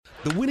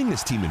The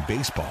winningest team in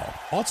baseball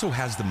also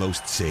has the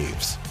most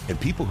saves, and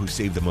people who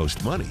save the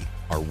most money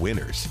are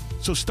winners.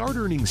 So start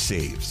earning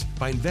saves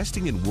by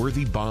investing in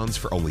Worthy bonds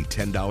for only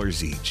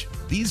 $10 each.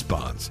 These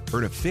bonds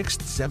earn a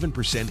fixed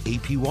 7%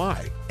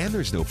 APY, and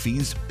there's no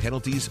fees,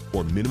 penalties,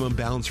 or minimum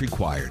balance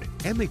required,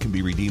 and they can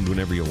be redeemed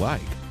whenever you like.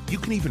 You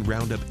can even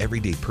round up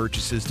everyday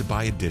purchases to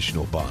buy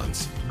additional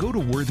bonds. Go to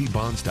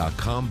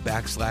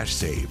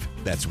worthybonds.com/save.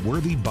 That's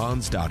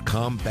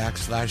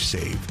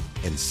worthybonds.com/save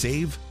and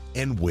save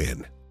and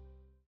win.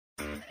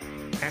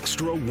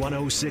 Extra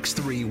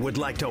 106.3 would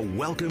like to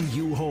welcome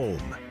you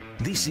home.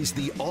 This is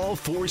the All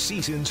Four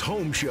Seasons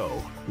Home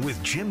Show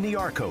with Jim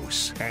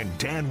Niarchos and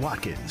Dan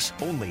Watkins,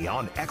 only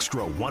on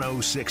Extra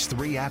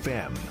 106.3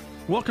 FM.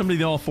 Welcome to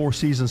the All Four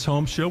Seasons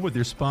Home Show with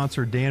your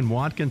sponsor, Dan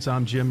Watkins.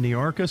 I'm Jim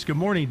Niarchos. Good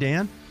morning,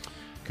 Dan.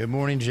 Good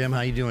morning, Jim.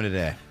 How you doing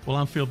today? Well,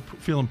 I'm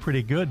feeling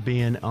pretty good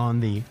being on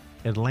the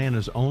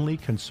Atlanta's only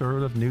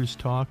conservative news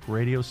talk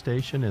radio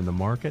station in the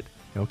market,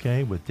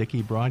 okay, with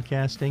Dickey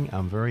Broadcasting.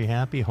 I'm very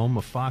happy. Home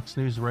of Fox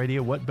News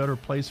Radio. What better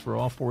place for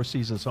All Four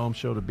Seasons Home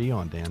Show to be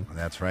on, Dan?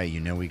 That's right. You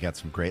know we got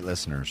some great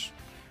listeners.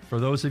 For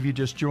those of you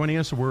just joining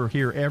us, we're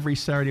here every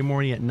Saturday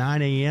morning at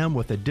 9 a.m.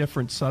 with a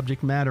different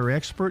subject matter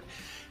expert.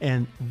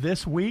 And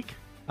this week,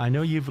 I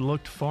know you've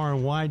looked far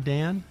and wide,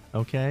 Dan,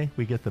 okay?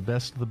 We get the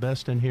best of the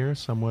best in here,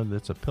 someone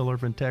that's a pillar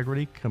of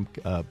integrity,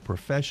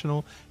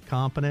 professional,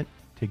 competent,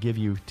 to give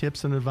you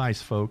tips and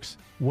advice, folks.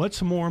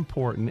 What's more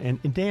important,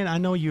 and Dan, I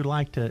know you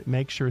like to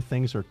make sure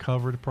things are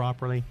covered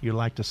properly. You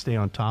like to stay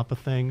on top of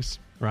things,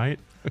 right?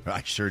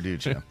 I sure do,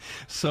 Jim.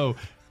 So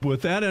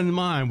with that in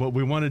mind, what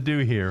we want to do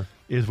here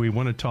is we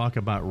want to talk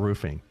about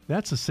roofing.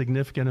 That's a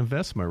significant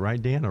investment,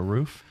 right, Dan? A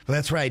roof? Well,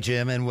 that's right,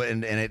 Jim,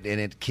 and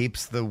it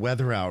keeps the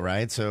weather out,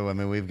 right? So I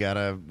mean, we've got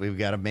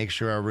to make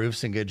sure our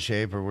roof's in good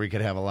shape, or we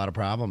could have a lot of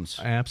problems.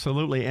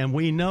 Absolutely, and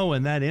we know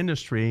in that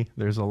industry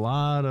there's a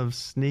lot of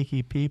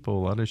sneaky people,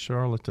 a lot of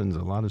charlatans,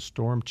 a lot of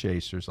storm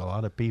chasers, a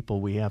lot of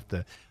people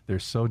they're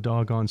so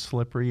doggone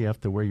slippery, you have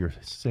to wear your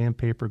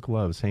sandpaper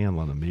gloves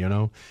handling them, you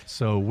know?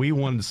 So we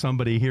wanted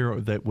somebody here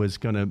that was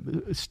going to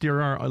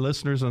steer our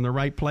listeners in the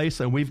right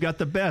place, and we've got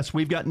the best.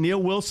 We've got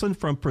Neil Wilson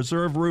from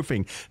Preserve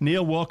Roofing.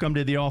 Neil, welcome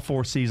to the All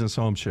Four Seasons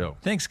Home Show.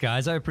 Thanks,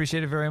 guys. I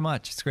appreciate it very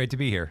much. It's great to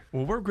be here.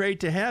 Well, we're great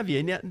to have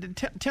you. Now,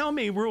 tell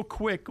me real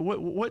quick,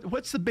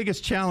 what's the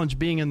biggest challenge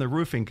being in the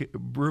roofing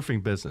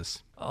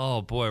business?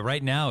 Oh, boy.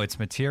 Right now, it's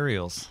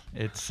materials.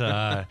 It's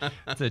a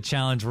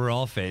challenge we're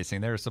all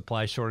facing. There are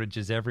supply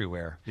shortages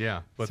everywhere.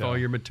 Yeah, with all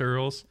your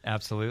materials?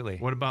 Absolutely.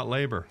 What about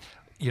labor?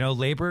 You know,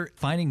 labor,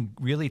 finding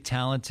really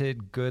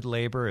talented, good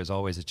labor is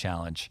always a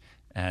challenge.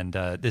 And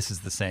this is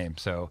the same.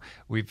 So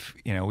we've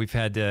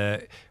had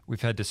to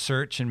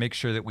search and make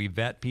sure that we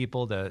vet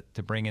people to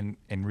bring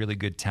in really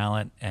good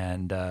talent.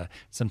 And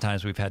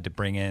sometimes we've had to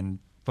bring in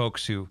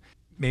folks who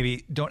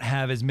maybe don't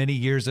have as many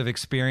years of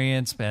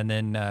experience, and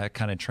then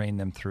kind of train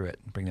them through it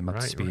and bring them up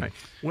to speed. Right.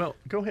 Well,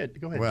 go ahead.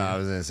 Well, I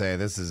was going to say,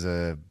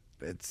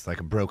 it's like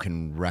a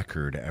broken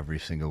record every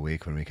single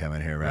week when we come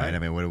in here, right? I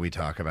mean, what do we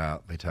talk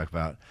about? We talk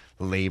about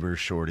labor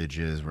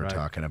shortages. We're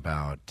talking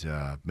about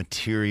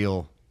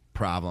material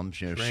problems,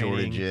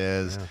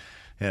 shortages,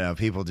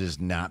 people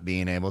just not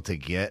being able to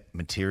get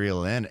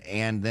material in,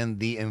 and then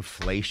the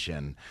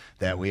inflation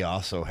that we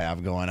also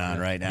have going on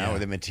right now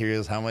with the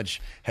materials. How much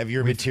have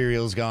your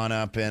materials gone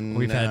up? And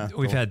we've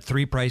had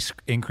 3 price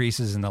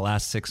increases in the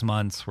last 6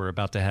 months. We're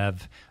about to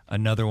have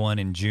another one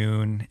in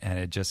June, and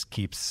it just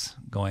keeps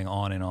going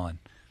on and on.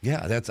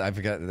 Yeah, I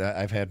forgot that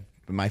I've had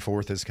my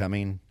 4th is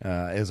coming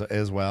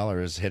as well,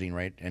 or is hitting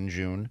right in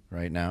June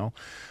right now.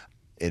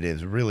 It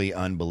is really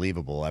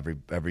unbelievable.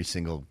 Every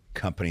single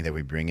company that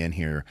we bring in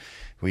here,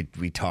 we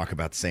talk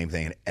about the same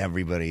thing, and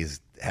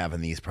everybody's having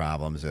these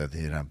problems of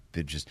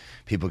just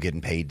people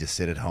getting paid to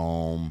sit at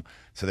home,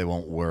 so they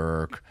won't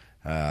work.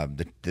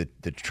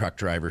 The truck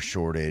driver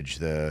shortage,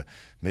 the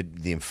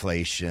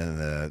inflation,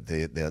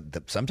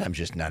 the sometimes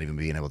just not even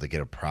being able to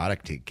get a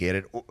product to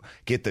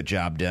get the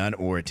job done,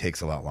 or it takes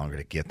a lot longer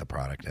to get the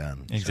product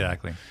done.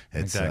 Exactly. So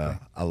it's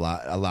a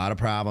lot of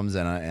problems,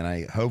 and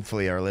I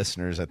hopefully our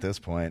listeners at this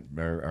point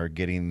are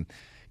getting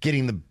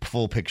the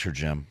full picture,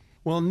 Jim.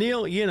 Well,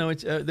 Neil,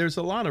 there's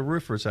a lot of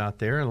roofers out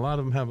there, and a lot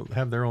of them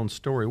have their own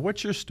story.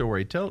 What's your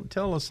story?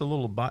 Tell us a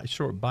little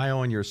short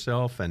bio on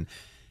yourself and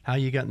how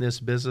you got in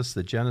this business,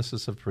 the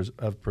genesis of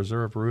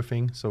Preserve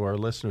Roofing, so our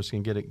listeners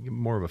can get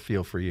more of a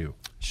feel for you.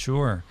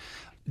 Sure.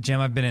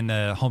 Jim, I've been in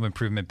the home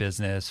improvement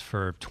business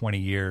for 20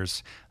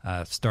 years.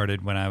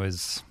 Started when I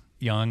was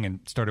young and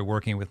started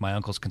working with my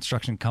uncle's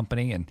construction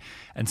company. And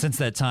since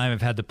that time,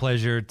 I've had the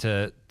pleasure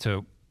to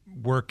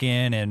work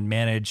in and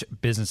manage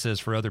businesses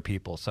for other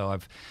people. So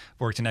I've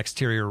worked in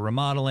exterior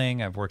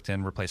remodeling, I've worked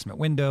in replacement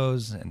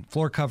windows and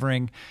floor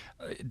covering,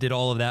 did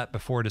all of that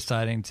before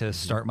deciding to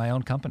start my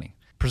own company.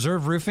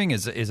 Preserve Roofing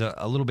is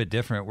a little bit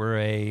different.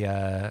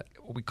 We're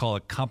what we call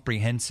a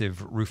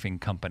comprehensive roofing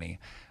company,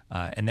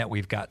 and that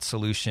we've got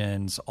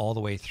solutions all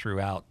the way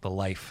throughout the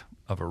life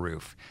of a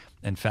roof.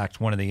 In fact,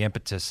 one of the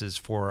impetuses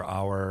for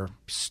our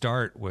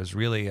start was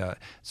really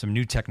some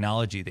new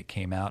technology that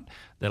came out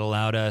that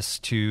allowed us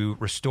to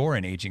restore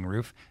an aging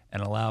roof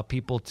and allow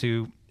people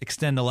to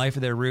extend the life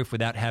of their roof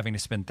without having to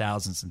spend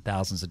thousands and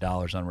thousands of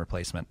dollars on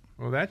replacement.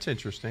 Well, that's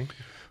interesting.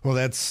 Well,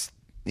 that's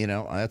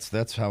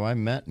how I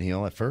met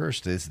Neil at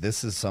first.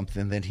 This is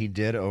something that he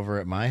did over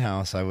at my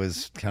house. I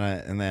was kind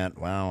of in that,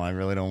 wow, I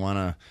really don't want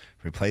to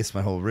replace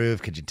my whole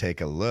roof. Could you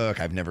take a look?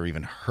 I've never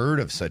even heard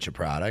of such a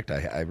product.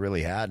 I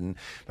really hadn't,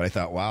 but I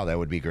thought, wow, that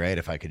would be great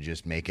if I could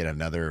just make it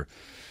another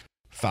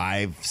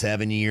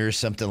 5-7 years,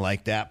 something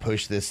like that,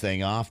 push this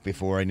thing off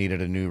before I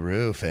needed a new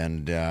roof.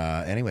 And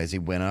anyways, he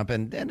went up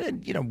and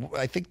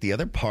I think the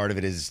other part of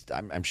it is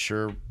I'm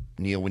sure,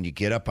 Neil, when you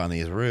get up on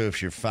these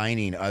roofs, you're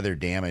finding other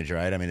damage,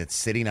 right? I mean, it's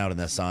sitting out in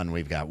the sun.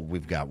 We've got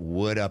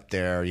wood up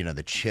there,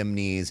 the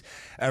chimneys,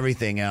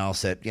 everything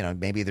else that,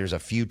 maybe there's a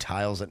few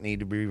tiles that need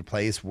to be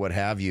replaced, what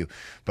have you.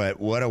 But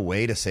what a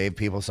way to save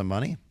people some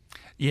money.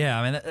 Yeah,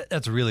 I mean,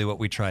 that's really what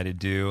we try to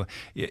do.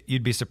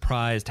 You'd be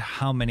surprised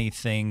how many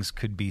things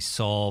could be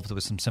solved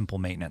with some simple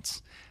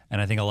maintenance. And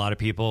I think a lot of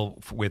people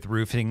with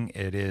roofing,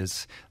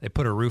 they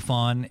put a roof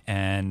on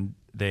and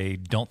they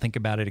don't think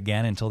about it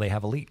again until they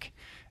have a leak.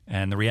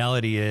 And the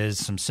reality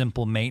is some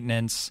simple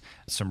maintenance,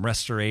 some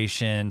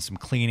restoration, some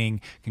cleaning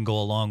can go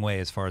a long way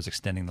as far as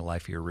extending the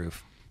life of your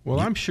roof. Well,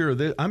 I'm sure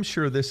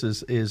this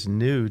is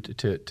new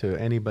to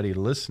anybody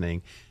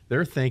listening.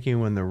 They're thinking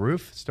when the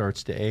roof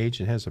starts to age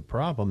and has a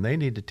problem, they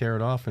need to tear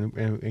it off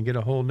and get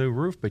a whole new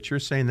roof. But you're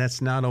saying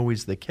that's not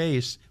always the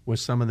case with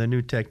some of the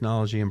new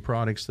technology and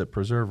products that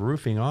Preserve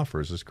Roofing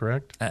offers, is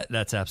correct?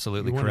 That's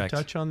absolutely correct. You want to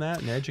touch on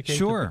that and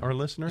educate our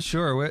listeners?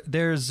 Sure.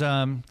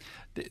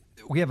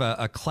 We have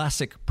a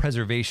classic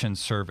preservation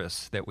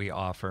service that we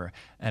offer,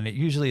 and it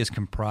usually is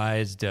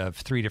comprised of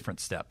 3 different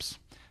steps.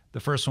 The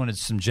first one is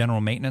some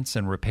general maintenance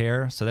and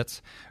repair. So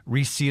that's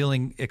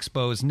resealing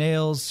exposed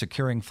nails,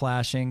 securing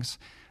flashings.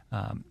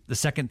 The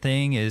second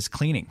thing is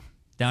cleaning.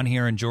 Down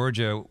here in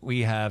Georgia,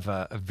 we have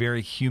a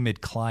very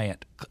humid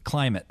climate.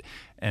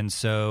 And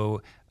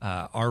so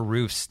our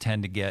roofs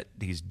tend to get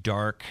these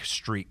dark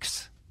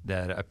streaks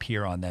that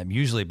appear on them,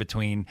 usually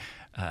between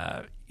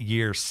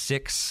year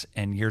 6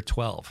 and year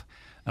 12.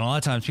 And a lot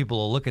of times people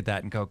will look at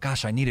that and go,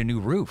 gosh, I need a new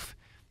roof.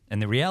 And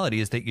the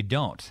reality is that you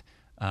don't.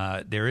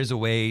 There is a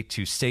way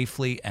to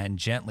safely and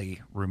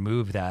gently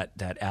remove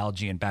that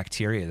algae and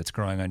bacteria that's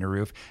growing on your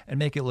roof and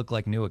make it look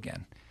like new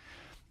again.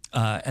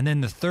 And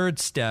then the third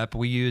step,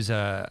 we use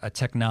a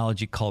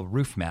technology called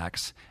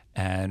RoofMax.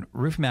 And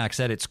RoofMax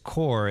at its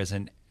core is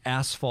an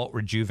asphalt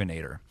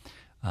rejuvenator.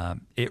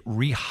 It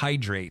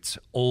rehydrates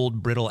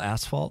old brittle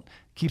asphalt,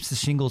 keeps the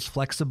shingles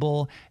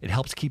flexible. It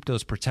helps keep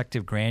those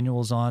protective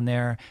granules on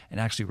there and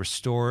actually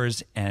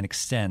restores and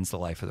extends the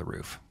life of the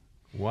roof.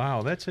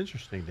 Wow, that's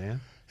interesting, Dan.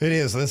 It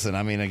is. Listen,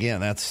 I mean, again,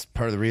 that's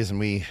part of the reason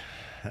we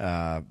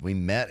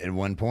met at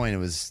one point. It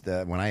was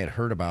that when I had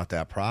heard about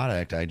that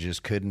product, I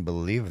just couldn't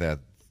believe that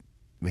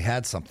we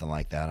had something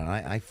like that. And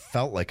I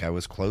felt like I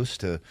was close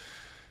to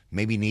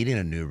maybe needing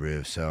a new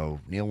roof. So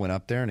Neil went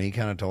up there and he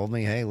kind of told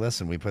me, hey,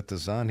 listen, we put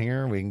this on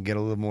here, we can get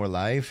a little more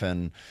life.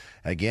 And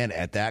again,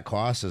 at that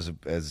cost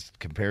as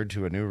compared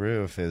to a new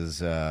roof is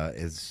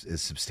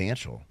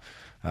substantial.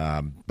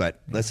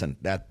 But listen,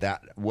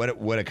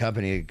 what a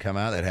company to come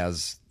out that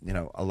has,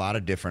 a lot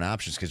of different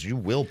options, because you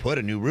will put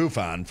a new roof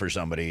on for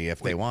somebody if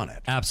they want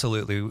it.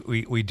 Absolutely.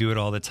 We do it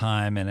all the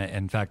time. And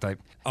in fact,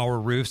 our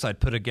roofs I'd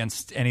put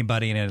against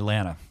anybody in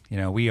Atlanta.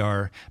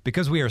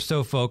 Because we are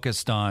so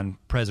focused on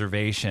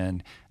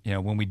preservation,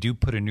 when we do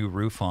put a new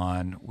roof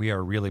on, we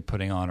are really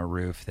putting on a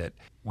roof that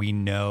we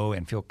know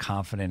and feel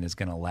confident is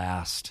going to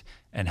last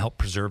and help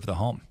preserve the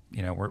home.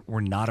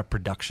 We're not a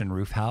production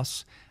roof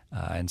house.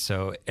 And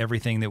so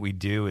everything that we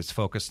do is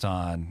focused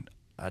on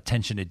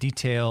attention to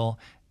detail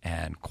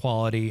and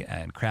quality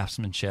and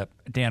craftsmanship.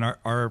 Dan,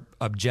 our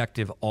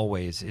objective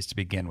always is to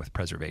begin with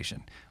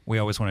preservation. We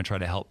always want to try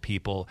to help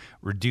people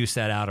reduce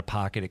that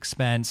out-of-pocket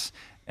expense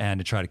and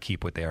to try to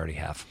keep what they already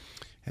have.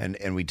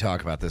 And we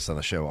talk about this on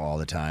the show all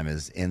the time,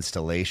 is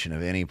installation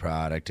of any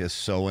product is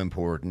so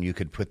important. You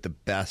could put the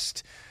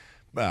best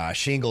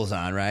shingles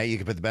on, right? You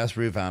can put the best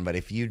roof on, but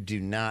if you do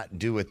not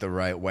do it the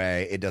right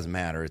way, it doesn't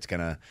matter. It's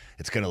gonna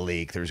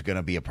leak. There's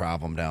gonna be a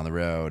problem down the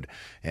road.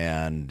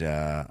 And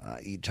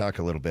you talk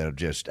a little bit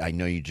of I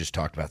know you just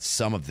talked about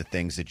some of the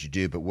things that you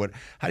do, but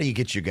how do you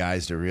get you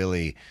guys to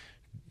really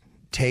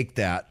take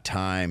that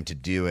time to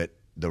do it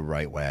the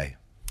right way?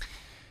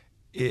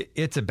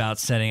 It's about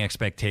setting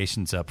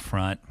expectations up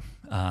front.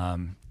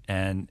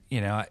 And,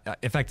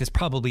 in fact, it's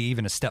probably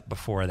even a step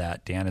before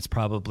that, Dan. It's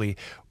probably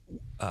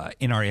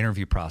in our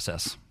interview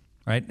process,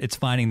 right? It's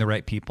finding the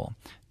right people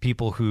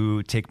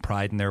who take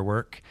pride in their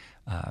work,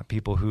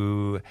 people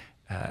who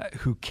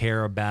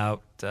care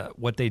about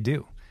what they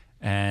do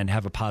and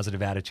have a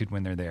positive attitude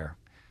when they're there.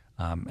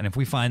 And if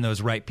we find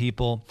those right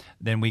people,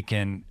 then we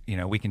can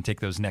take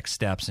those next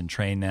steps and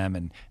train them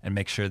and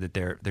make sure that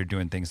they're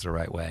doing things the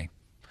right way.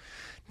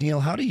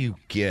 Neil, how do you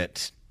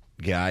get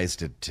guys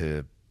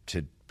to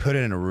put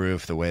in a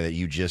roof the way that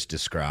you just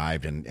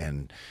described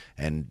and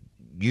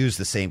use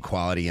the same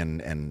quality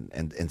and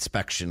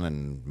inspection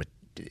and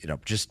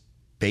just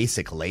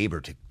basic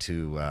labor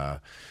to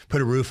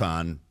put a roof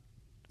on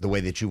the way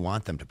that you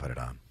want them to put it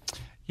on.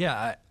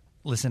 Yeah,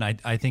 listen,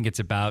 I think it's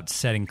about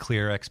setting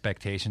clear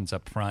expectations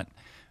up front.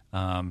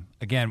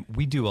 Again,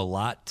 we do a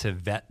lot to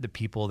vet the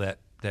people that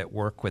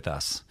work with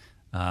us.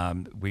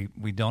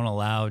 We don't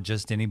allow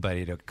just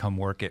anybody to come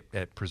work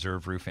at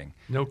Preserve Roofing.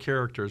 No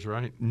characters,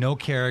 right? No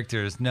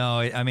characters. No,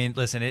 I mean,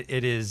 listen,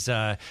 it is,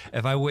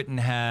 if I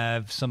wouldn't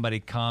have somebody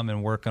come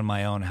and work on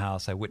my own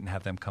house, I wouldn't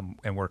have them come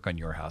and work on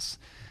your house.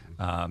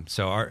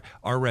 So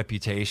our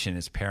reputation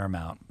is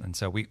paramount. And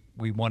so we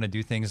want to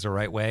do things the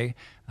right way.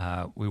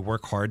 We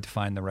work hard to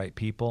find the right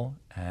people.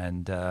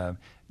 And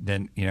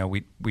then,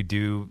 we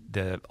do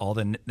all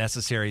the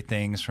necessary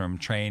things from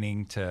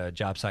training to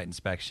job site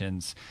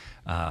inspections,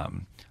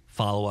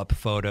 follow-up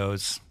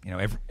photos.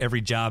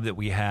 Every job that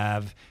we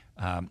have,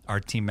 our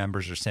team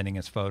members are sending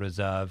us photos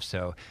of.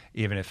 So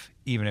even if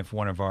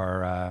one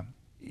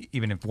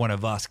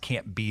of us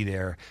can't be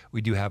there,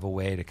 we do have a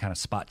way to kind of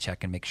spot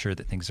check and make sure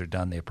that things are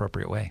done the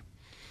appropriate way.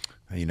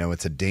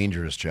 It's a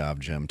dangerous job,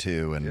 Jim,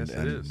 too. And, yes,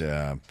 it is.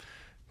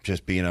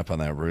 Just being up on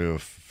that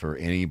roof for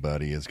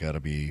anybody has got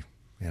to be,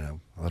 a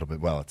little bit,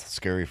 well, it's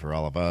scary for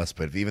all of us,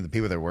 but even the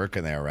people that are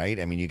working there, right?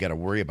 I mean, you got to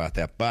worry about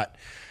that. But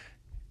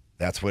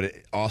that's what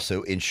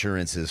also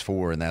insurance is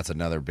for, and that's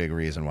another big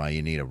reason why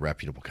you need a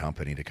reputable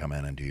company to come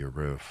in and do your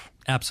roof.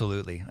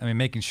 Absolutely. I mean,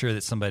 making sure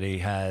that somebody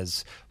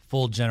has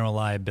full general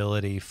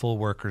liability, full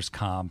workers'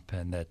 comp,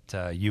 and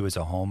that you as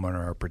a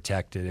homeowner are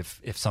protected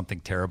if something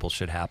terrible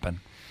should happen.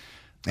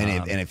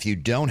 And if you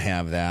don't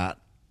have that,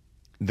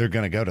 they're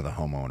going to go to the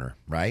homeowner,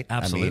 right?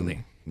 Absolutely. I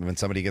mean, when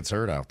somebody gets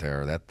hurt out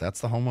there,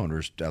 that's the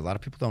homeowner's. A lot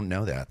of people don't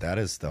know that. That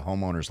is the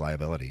homeowner's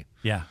liability.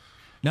 Yeah.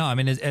 No, I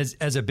mean,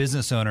 as a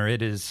business owner,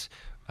 it is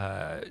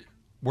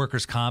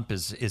workers' comp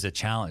is a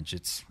challenge.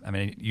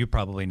 You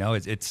probably know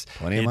it's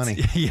plenty of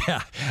money.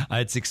 Yeah,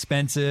 it's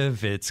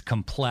expensive. It's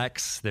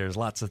complex. There's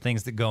lots of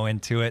things that go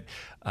into it,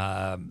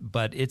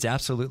 but it's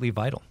absolutely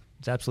vital.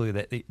 It's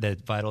absolutely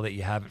that vital that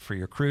you have it for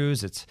your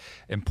crews. It's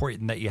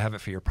important that you have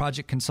it for your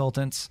project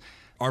consultants.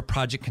 Our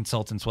project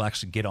consultants will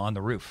actually get on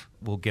the roof.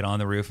 We'll get on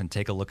the roof and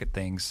take a look at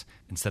things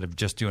instead of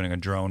just doing a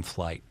drone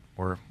flight.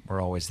 We're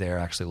always there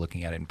actually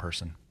looking at it in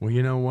person. Well,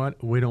 you know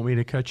what? We don't mean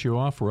to cut you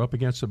off. We're up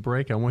against a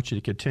break. I want you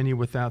to continue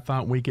with that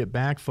thought when we get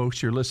back.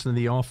 Folks, you're listening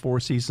to the All Four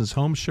Seasons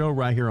Home Show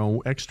right here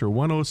on Extra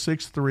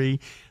 106.3,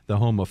 the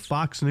home of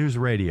Fox News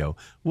Radio.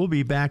 We'll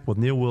be back with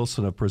Neil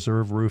Wilson of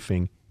Preserve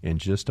Roofing in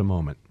just a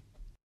moment.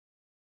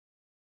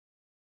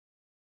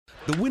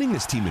 The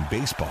winningest team in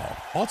baseball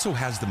also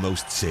has the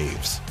most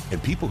saves,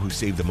 and people who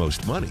save the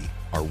most money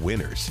are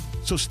winners.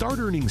 So start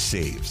earning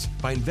saves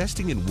by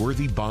investing in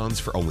worthy bonds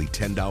for only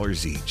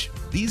 $10 each.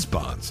 These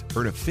bonds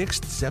earn a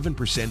fixed 7%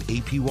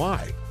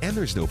 APY, and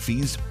there's no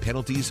fees,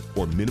 penalties,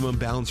 or minimum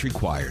balance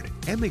required,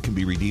 and they can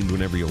be redeemed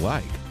whenever you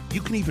like.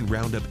 You can even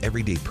round up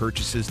everyday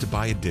purchases to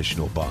buy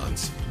additional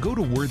bonds. Go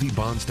to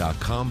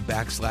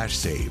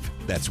worthybonds.com/save.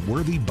 That's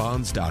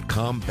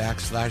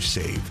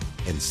worthybonds.com/save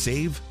and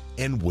save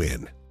and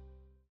win.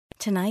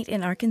 Tonight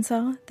in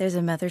Arkansas, there's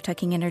a mother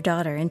tucking in her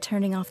daughter and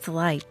turning off the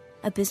light.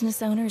 A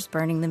business owner is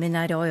burning the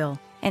midnight oil.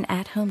 An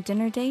at-home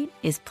dinner date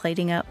is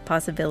plating up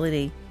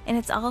possibility. And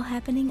it's all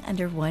happening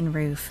under one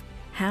roof.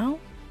 How?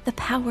 The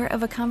power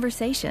of a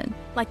conversation,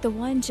 like the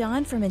one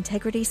John from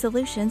Integrity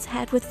Solutions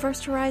had with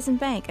First Horizon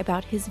Bank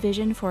about his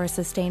vision for a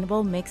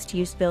sustainable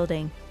mixed-use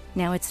building.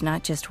 Now it's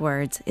not just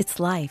words, it's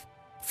life.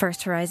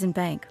 First Horizon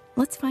Bank.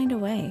 Let's find a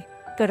way.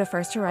 Go to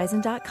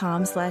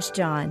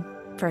firsthorizon.com/John.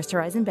 First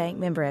Horizon Bank,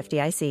 member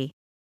FDIC.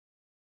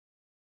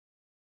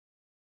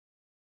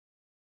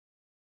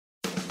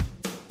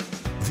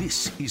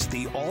 This is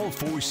the All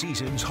Four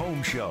Seasons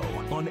Home Show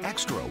on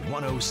Extra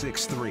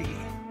 106.3.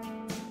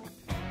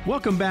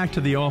 Welcome back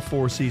to the All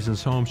Four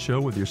Seasons Home Show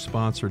with your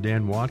sponsor,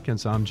 Dan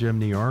Watkins. I'm Jim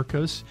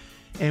Niarchos.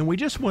 And we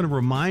just want to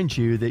remind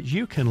you that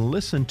you can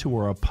listen to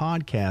our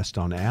podcast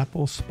on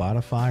Apple,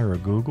 Spotify, or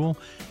Google.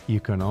 You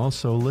can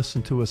also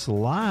listen to us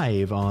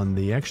live on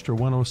the Extra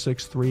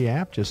 106.3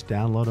 app. Just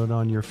download it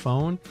on your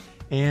phone.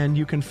 And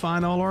you can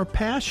find all our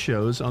past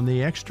shows on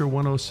the Extra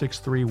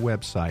 106.3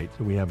 website.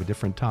 We have a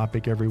different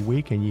topic every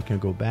week, and you can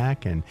go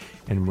back and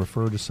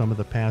refer to some of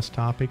the past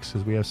topics,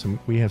 because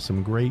we have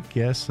some great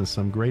guests and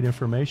some great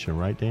information,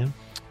 right, Dan?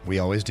 We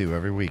always do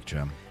every week,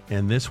 Jim.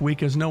 And this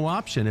week is no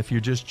option. If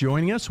you're just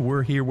joining us,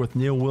 we're here with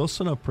Neil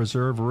Wilson of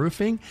Preserve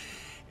Roofing.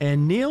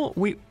 And Neil,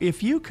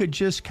 if you could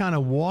just kind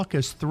of walk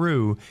us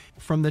through,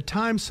 from the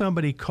time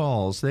somebody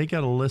calls, they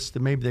got a list,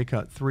 maybe they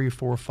got 3,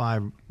 4,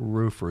 5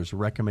 roofers,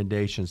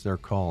 recommendations they're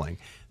calling.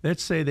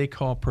 Let's say they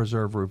call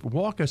Preserve Roofing.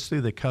 Walk us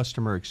through the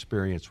customer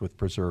experience with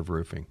Preserve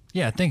Roofing.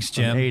 Yeah, thanks,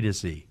 Jim. From A to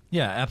Z.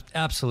 Yeah,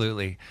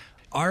 absolutely.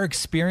 Our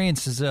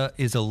experience is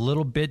a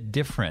little bit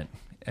different.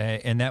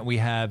 In that we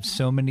have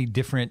so many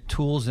different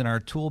tools in our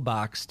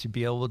toolbox to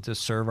be able to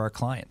serve our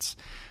clients.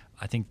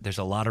 I think there's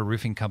a lot of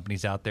roofing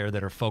companies out there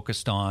that are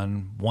focused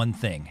on one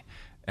thing,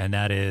 and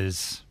that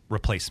is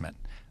replacement.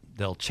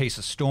 they'll chase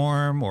a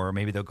storm, or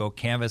maybe they'll go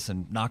canvas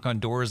and knock on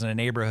doors in a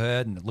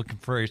neighborhood and looking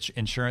for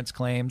insurance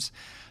claims.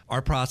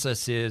 Our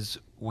process is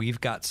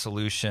we've got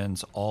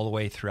solutions all the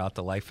way throughout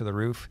the life of the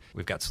roof.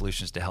 We've got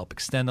solutions to help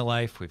extend the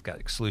life. We've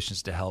got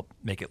solutions to help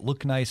make it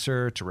look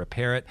nicer, to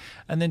repair it,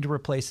 and then to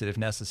replace it if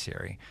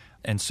necessary.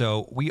 And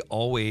so we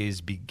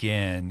always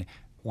begin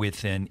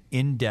with an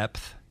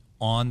in-depth,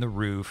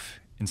 on-the-roof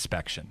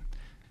inspection.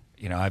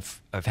 You know,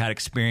 I've had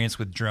experience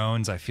with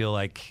drones. I feel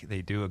like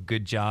they do a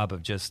good job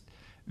of just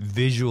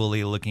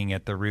visually looking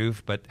at the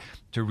roof, but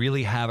to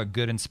really have a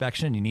good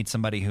inspection, you need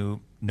somebody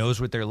who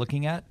knows what they're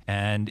looking at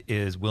and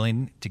is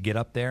willing to get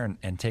up there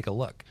and take a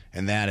look.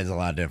 And that is a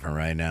lot different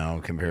right now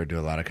compared to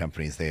a lot of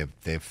companies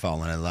they've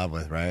fallen in love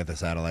with, right? The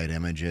satellite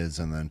images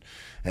and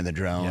the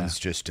drones,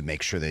 just to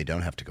make sure they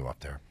don't have to go up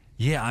there.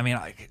 Yeah, I mean,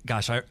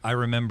 I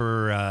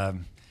remember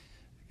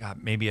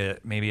maybe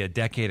a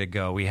decade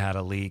ago we had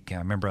a leak. I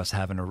remember us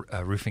having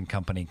a roofing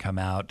company come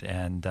out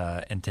and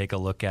take a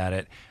look at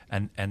it,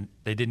 and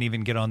they didn't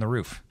even get on the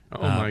roof.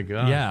 Oh my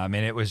God! Yeah, I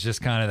mean, it was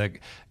just kind of the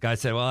guy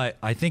said, "Well,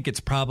 I think it's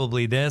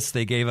probably this."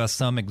 They gave us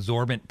some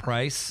exorbitant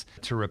price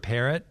to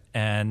repair it,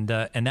 and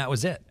that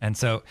was it. And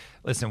so,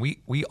 listen,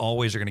 we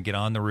always are going to get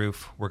on the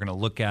roof. We're going to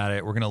look at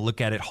it. We're going to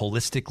look at it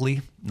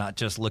holistically, not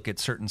just look at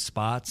certain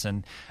spots.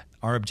 And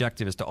our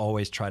objective is to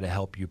always try to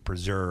help you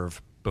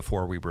preserve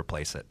before we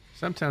replace it.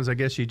 Sometimes I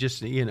guess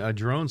a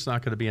drone's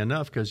not going to be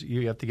enough because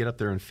you have to get up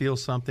there and feel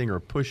something or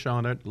push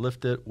on it,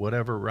 lift it,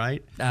 whatever,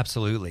 right?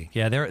 Absolutely.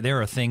 Yeah,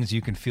 there are things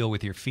you can feel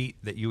with your feet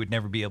that you would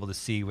never be able to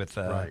see with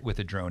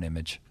a drone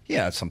image.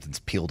 Yeah, if something's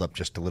peeled up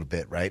just a little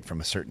bit, right, from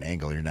a certain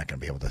angle, you're not going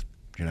to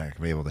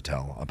be able to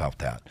tell about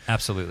that.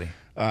 Absolutely.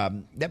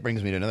 That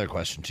brings me to another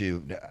question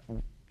too.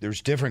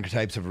 There's different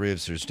types of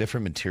roofs. There's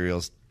different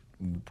materials.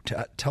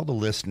 Tell the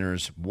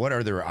listeners, what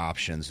are their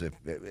options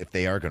if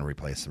they are going to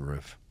replace the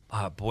roof?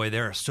 Boy,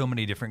 there are so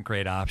many different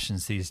great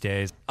options these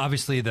days.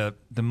 Obviously, the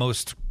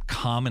most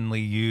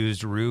commonly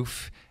used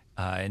roof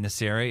in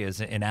this area is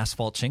an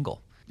asphalt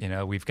shingle. You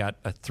know, we've got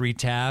a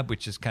 3-tab,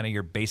 which is kind of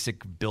your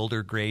basic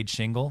builder grade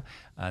shingle.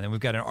 Then we've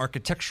got an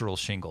architectural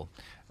shingle,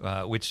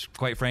 which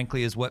quite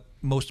frankly is what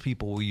most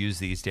people will use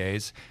these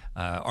days.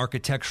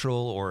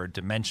 Architectural or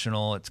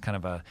dimensional, it's kind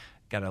of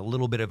got a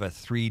little bit of a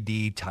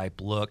 3D type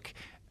look.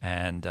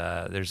 And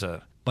there's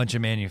a bunch of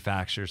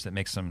manufacturers that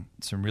make some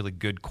really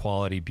good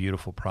quality,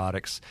 beautiful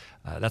products.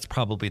 That's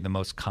probably the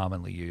most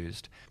commonly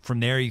used. From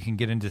there, you can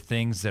get into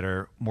things that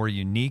are more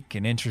unique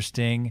and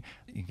interesting.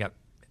 You've got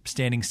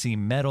standing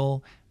seam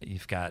metal.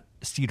 You've got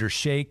cedar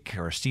shake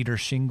or cedar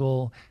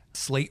shingle,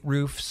 slate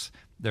roofs.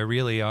 There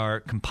really are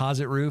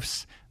composite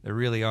roofs. There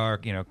really are,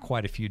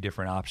 quite a few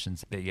different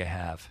options that you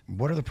have.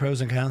 What are the pros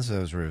and cons of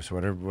those roofs?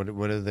 What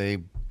do they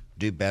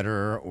do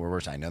better or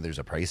worse? I know there's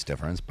a price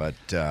difference, but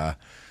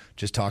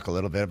just talk a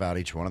little bit about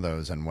each one of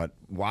those and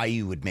why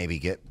you would maybe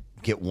get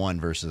one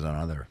versus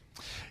another.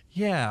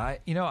 Yeah,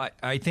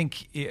 I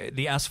think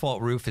the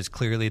asphalt roof is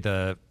clearly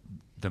the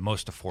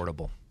most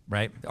affordable,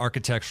 right?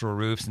 Architectural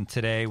roofs, and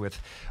today with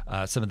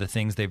some of the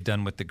things they've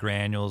done with the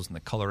granules and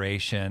the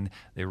coloration,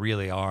 they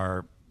really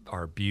are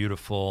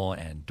beautiful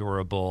and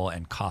durable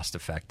and cost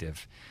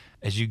effective.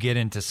 As you get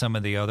into some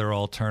of the other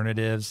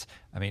alternatives,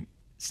 I mean,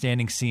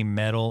 standing seam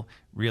metal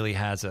really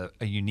has a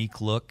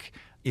unique look.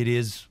 It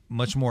is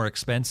much more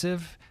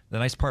expensive. The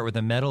nice part with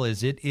the metal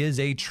is it is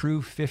a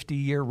true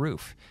 50-year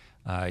roof.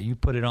 You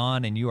put it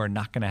on and you are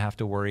not going to have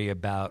to worry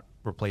about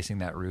replacing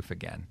that roof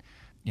again.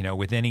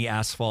 With any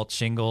asphalt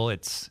shingle,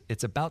 it's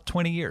about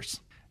 20 years.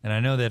 And I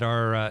know that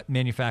our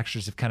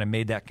manufacturers have kind of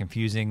made that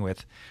confusing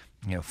with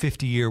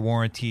 50-year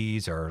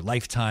warranties or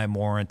lifetime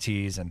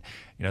warranties, and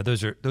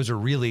those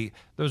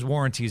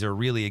warranties are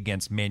really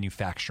against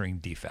manufacturing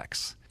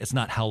defects. It's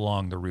not how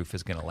long the roof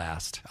is going to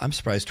last. I'm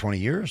surprised 20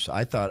 years.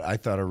 I thought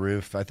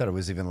it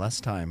was even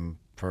less time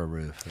for a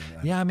roof.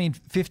 Yeah, I mean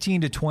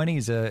 15 to 20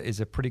 is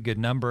a pretty good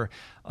number.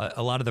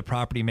 A lot of the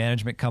property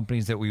management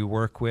companies that we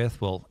work with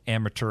will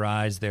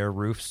amortize their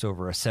roofs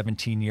over a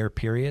 17-year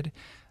period.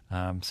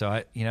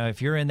 So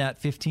if you're in that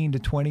 15 to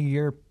 20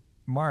 year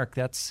mark,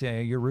 that's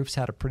your roof's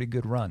had a pretty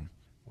good run.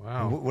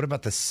 Wow. What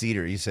about the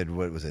cedar? You said,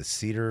 what was it,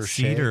 cedar?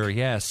 Cedar, shake?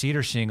 Yeah.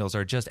 Cedar shingles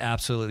are just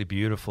absolutely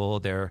beautiful.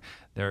 They're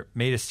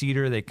made of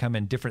cedar. They come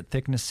in different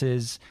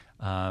thicknesses.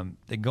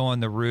 They go on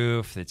the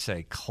roof. It's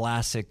a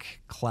classic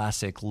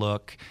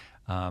look.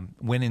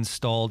 When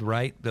installed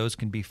right, those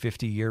can be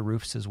 50-year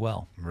roofs as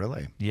well.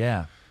 Really?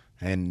 Yeah.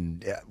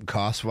 And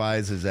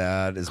cost-wise, is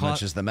that as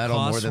much as the metal,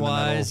 more than the metal?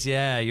 Cost-wise,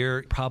 yeah,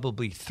 you're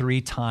probably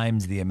 3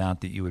 times the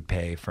amount that you would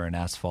pay for an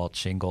asphalt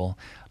shingle.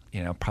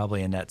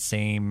 Probably in that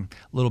same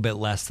little bit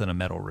less than a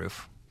metal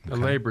roof. The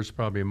labor's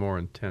probably more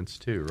intense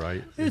too,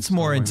 right? It's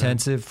more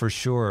intensive for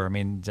sure. I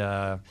mean,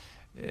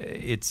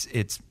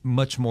 it's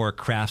much more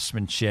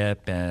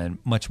craftsmanship, and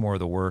much more of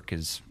the work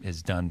is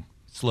done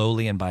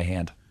slowly and by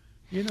hand.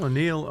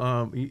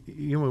 Neil,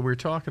 we're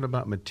talking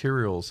about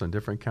materials and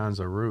different kinds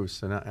of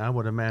roofs, and I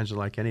would imagine,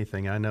 like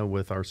anything, I know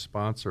with our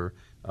sponsor,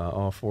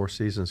 All Four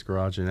Seasons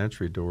Garage and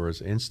Entry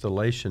Doors,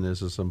 installation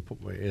is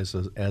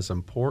as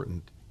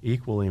important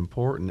equally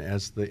important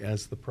as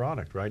the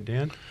product, right,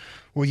 Dan?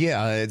 Well,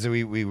 yeah. So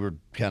we were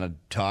kind of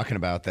talking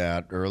about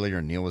that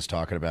earlier. Neil was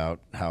talking about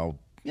how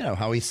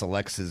he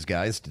selects his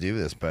guys to do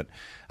this, but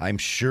I'm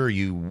sure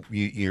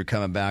you're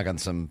coming back on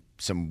some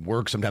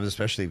work sometimes,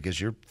 especially because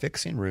you're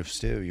fixing roofs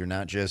too. You're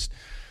not just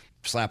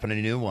slapping a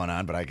new one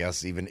on, but I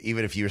guess even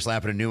if you're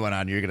slapping a new one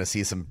on, you're going to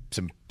see some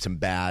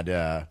bad.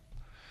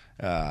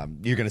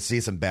 You're going to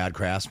see some bad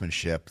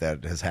craftsmanship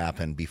that has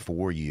happened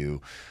before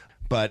you.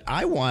 But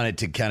I wanted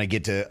to kind of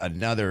get to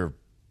another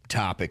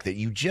topic that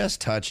you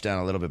just touched on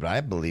a little bit, but I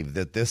believe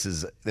that this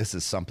is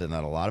something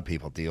that a lot of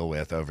people deal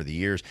with over the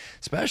years,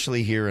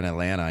 especially here in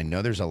Atlanta. I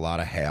know there's a lot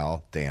of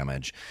hail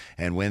damage,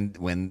 and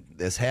when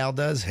this hail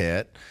does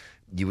hit,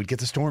 you would get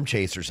the storm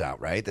chasers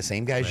out, right? The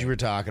same guys you were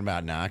talking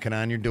about knocking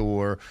on your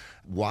door.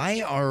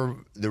 Why are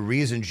the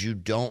reasons you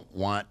don't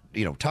want,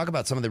 talk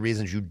about some of the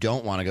reasons you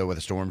don't want to go with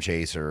a storm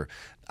chaser?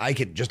 I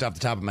could, just off the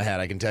top of my head,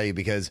 I can tell you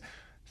because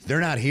they're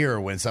not here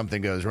when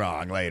something goes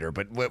wrong later.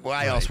 But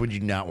why else would you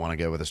not want to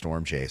go with a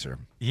storm chaser?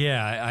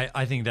 Yeah,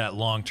 I think that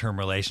long-term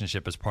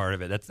relationship is part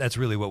of it. That's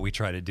really what we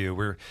try to do.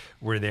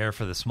 We're there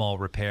for the small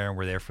repair, and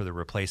we're there for the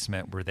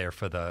replacement. We're there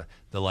for the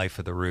life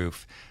of the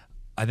roof.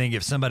 I think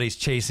if somebody's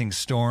chasing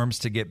storms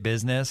to get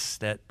business,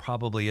 that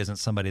probably isn't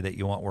somebody that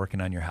you want working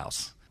on your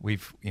house. We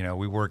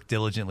work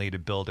diligently to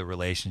build a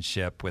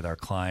relationship with our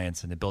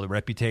clients and to build a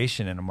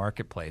reputation in a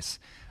marketplace,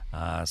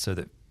 so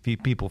that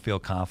people feel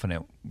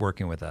confident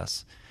working with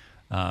us.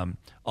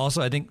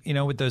 Also, I think,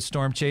 with those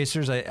storm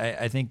chasers,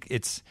 I think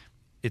it's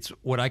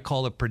what I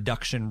call a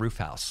production roof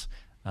house.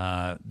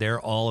 They're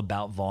all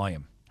about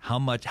volume.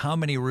 How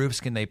many roofs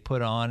can they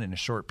put on in a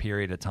short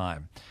period of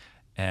time?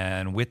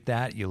 And with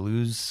that, you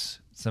lose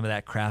some of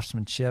that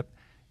craftsmanship.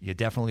 You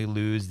definitely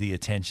lose the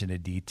attention to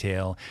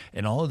detail.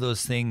 And all of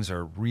those things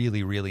are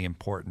really, really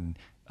important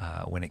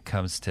when it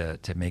comes to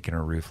making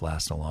a roof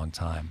last a long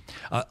time.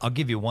 I'll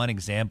give you one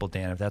example,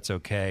 Dan, if that's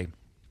okay.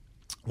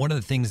 One of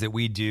the things that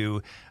we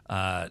do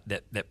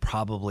that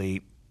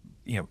probably,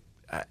 in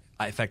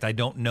fact, I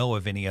don't know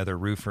of any other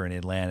roofer in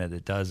Atlanta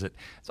that does it.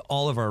 So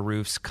all of our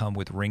roofs come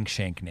with ring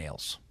shank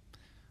nails.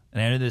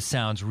 And I know this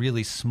sounds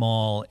really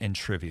small and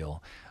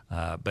trivial,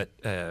 but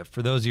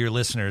for those of your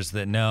listeners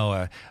that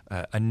know,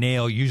 a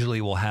nail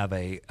usually will have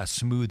a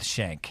smooth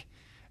shank.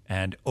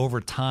 And over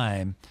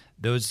time,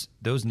 those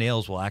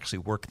nails will actually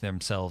work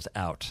themselves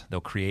out. They'll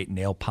create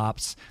nail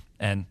pops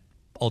and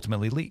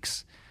ultimately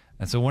leaks.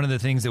 And so one of the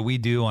things that we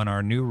do on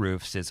our new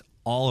roofs is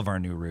all of our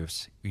new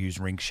roofs use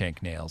ring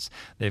shank nails.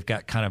 They've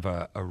got kind of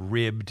a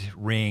ribbed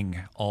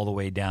ring all the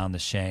way down the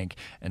shank.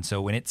 And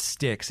so when it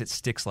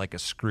sticks like a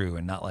screw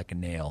and not like a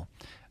nail.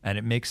 And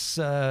it makes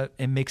a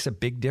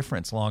big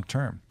difference long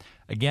term.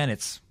 Again,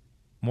 it's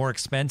more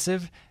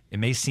expensive. It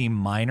may seem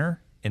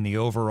minor in the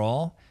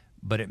overall,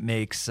 but it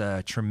makes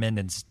a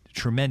tremendous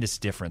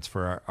difference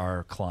for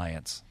our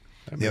clients.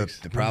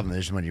 The problem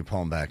is when you pull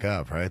them back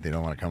up, right? They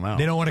don't want to come out.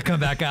 They don't want to come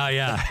back out.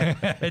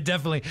 Yeah,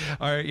 definitely.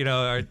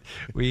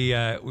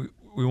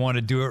 We want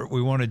to do it.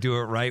 We want to do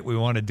it right. We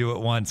want to do it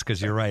once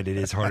because you're right. It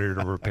is harder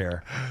to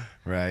repair.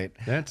 Right.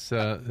 That's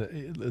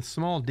the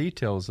small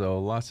details, though.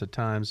 Lots of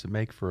times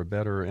make for a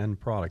better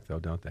end product, though,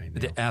 don't they?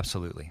 Neil?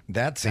 Absolutely.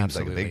 That seems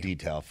like a big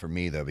detail for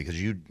me, though, because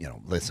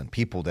listen,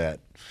 people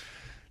that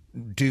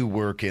do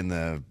work in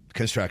the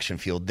construction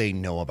field, they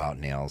know about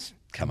nails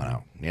coming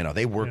out.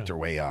 They work their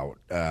way out.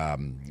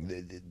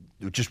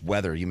 Just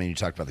weather. You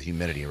talked about the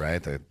humidity,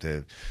 right?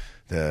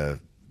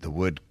 The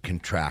wood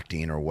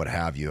contracting or what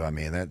have you. I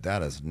mean,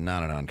 that is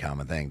not an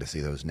uncommon thing to see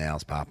those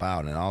nails pop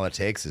out, and all it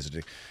takes is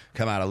to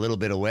come out a little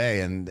bit away,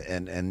 and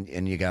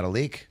you got a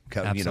leak.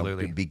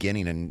 Absolutely.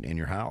 Beginning in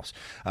your house.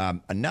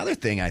 Another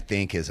thing I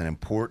think is an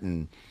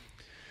important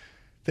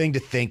thing to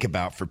think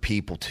about for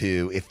people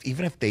too.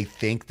 Even if they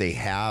think they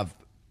have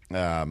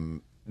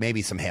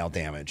maybe some hail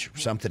damage,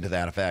 something to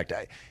that effect.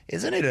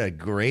 Isn't it a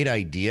great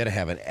idea to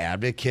have an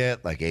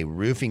advocate, like a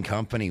roofing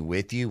company,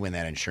 with you when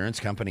that insurance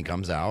company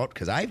comes out?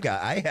 Because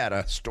I had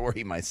a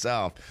story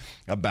myself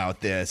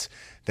about this,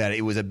 that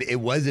it was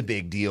a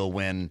big deal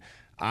when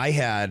I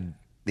had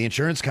the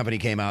insurance company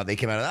came out. They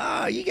came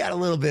out, you got a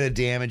little bit of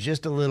damage,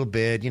 just a little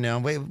bit,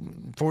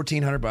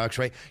 $1,400,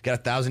 right?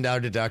 Got $1,000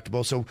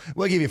 deductible, so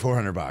we'll give you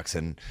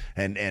 $400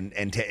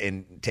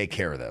 and take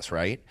care of this,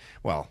 right?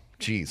 Well,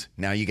 geez,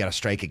 now you got a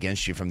strike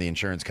against you from the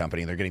insurance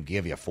company, and they're going to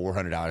give you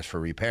 $400 for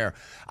repair.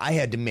 I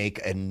had to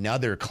make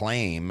another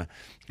claim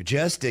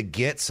just to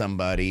get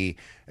somebody,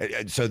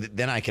 so that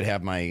then I could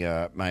have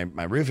my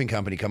my roofing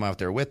company come out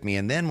there with me.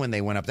 And then when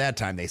they went up that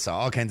time, they saw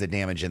all kinds of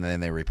damage, and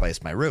then they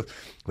replaced my roof.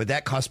 But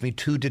that cost me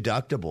 2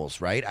 deductibles,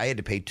 right? I had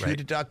to pay 2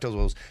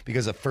 deductibles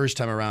because the first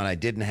time around I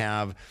didn't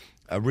have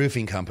a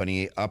roofing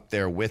company up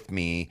there with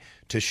me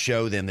to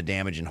show them the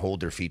damage and hold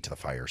their feet to the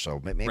fire.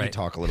 So maybe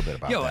talk a little bit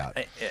about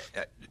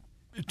that.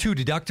 2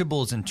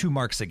 deductibles and 2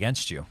 marks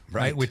against you,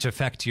 right? Which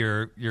affect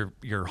your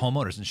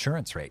homeowner's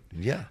insurance rate.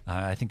 Yeah,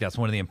 I think that's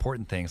one of the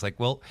important things. Like,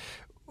 well,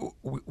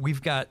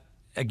 we've got,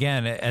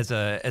 again, as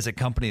a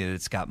company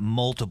that's got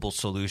multiple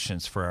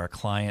solutions for our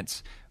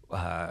clients.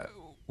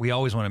 We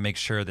always want to make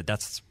sure that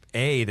that's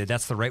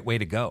that's the right way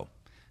to go.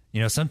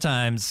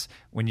 Sometimes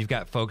when you've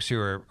got folks who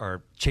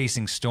are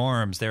chasing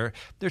storms, they're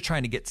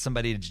trying to get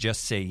somebody to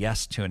just say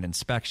yes to an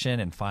inspection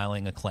and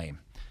filing a claim,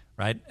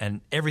 right?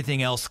 And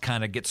everything else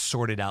kind of gets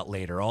sorted out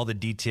later. All the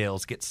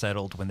details get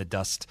settled when the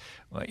dust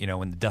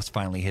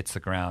finally hits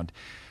the ground.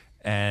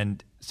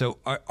 And so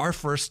our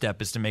first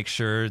step is to make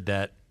sure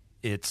that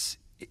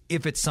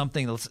if it's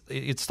something,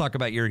 let's talk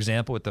about your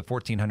example with the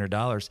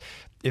 $1,400.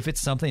 If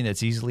it's something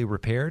that's easily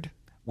repaired,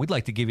 we'd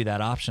like to give you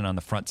that option on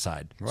the front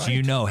side.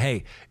 Right. So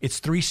hey, it's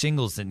 3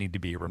 shingles that need to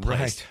be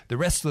replaced. Right. The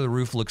rest of the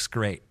roof looks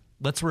great.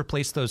 Let's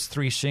replace those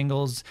 3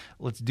 shingles.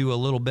 Let's do a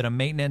little bit of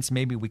maintenance.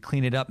 Maybe we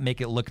clean it up, make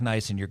it look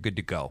nice, and you're good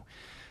to go.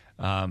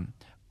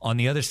 On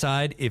the other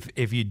side,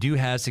 if you do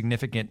have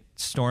significant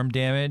storm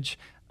damage,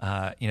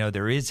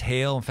 there is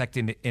hail. In fact,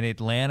 in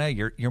Atlanta,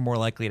 you're more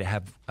likely to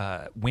have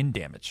wind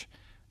damage.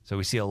 So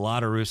we see a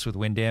lot of roofs with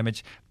wind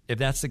damage. If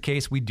that's the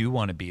case, we do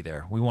want to be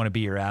there. We want to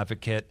be your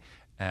advocate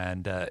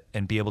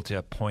and be able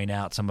to point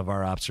out some of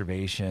our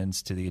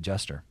observations to the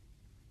adjuster.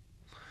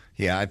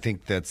 Yeah, I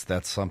think that's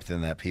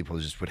something that people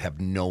just would have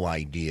no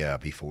idea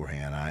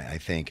beforehand. I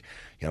think,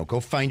 go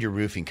find your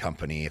roofing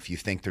company if you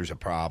think there's a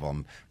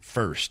problem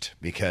first,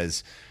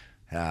 because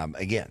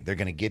again, they're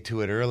going to get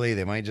to it early.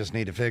 They might just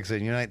need to fix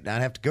it. You might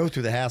not have to go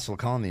through the hassle of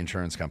calling the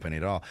insurance company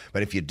at all.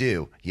 But if you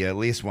do, you at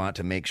least want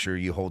to make sure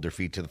you hold their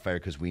feet to the fire,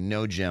 because we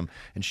know, Jim,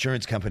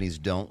 insurance companies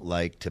don't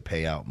like to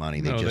pay out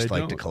money. They just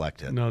like to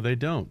collect it. No, they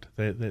don't.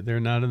 They're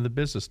not in the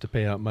business to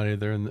pay out money.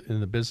 They're in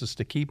the business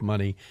to keep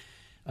money.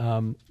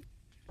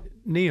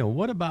 Neil,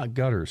 what about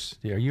gutters?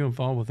 Are you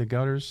involved with the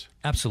gutters?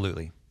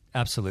 Absolutely.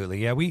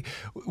 Yeah, we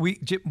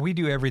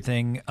do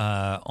everything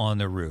on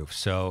the roof.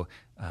 So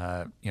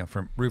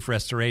from roof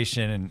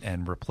restoration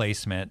and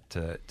replacement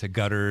to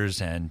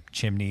gutters and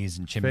chimneys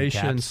and chimney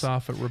fascia caps. And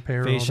soffit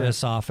repair. Fascia,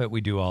 soffit,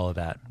 we do all of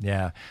that.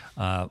 Yeah,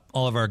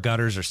 all of our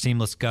gutters are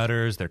seamless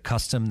gutters. They're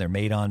custom. They're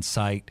made on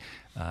site.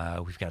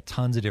 We've got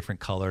tons of different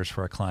colors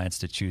for our clients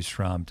to choose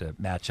from to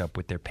match up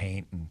with their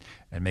paint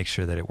and make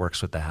sure that it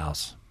works with the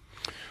house.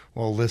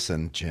 Well,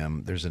 listen,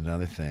 Jim, there's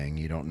another thing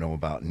you don't know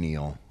about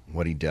Neil,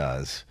 what he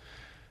does.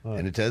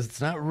 And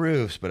it's not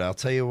roofs, but I'll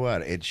tell you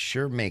what, it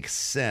sure makes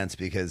sense,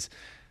 because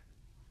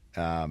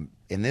in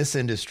this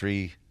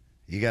industry,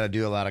 you got to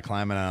do a lot of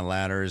climbing on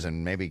ladders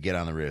and maybe get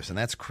on the roofs. And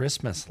that's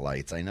Christmas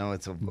lights. I know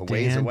it's a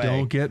ways away.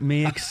 Don't get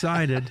me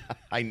excited.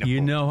 I know.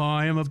 You know how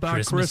I am about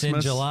Christmas. In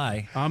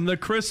July. I'm the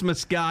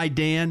Christmas guy,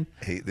 Dan.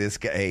 Hey, this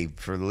guy. Hey,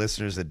 for the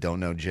listeners that don't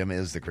know, Jim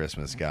is the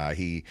Christmas guy.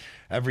 He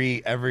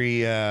every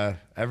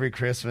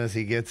Christmas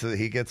he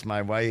gets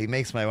my wife. He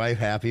makes my wife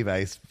happy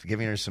by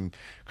giving her some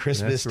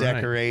Christmas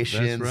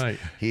decorations. That's right.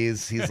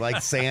 He's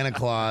like Santa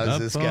Claus. Up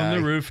this on guy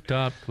the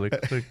rooftop,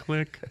 click, click,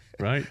 click.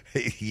 Right?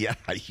 Yeah,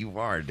 you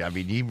are. I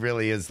mean, he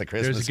really is the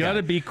Christmas guy. There's got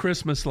to be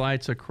Christmas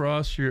lights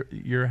across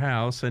your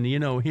house, and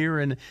here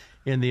in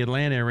the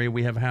Atlanta area,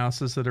 we have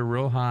houses that are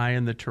real high,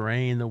 and the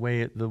terrain, the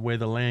way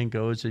the land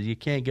goes, is you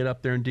can't get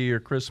up there and do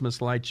your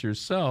Christmas lights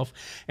yourself,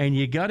 and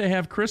you got to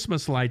have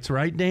Christmas lights,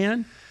 right,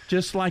 Dan?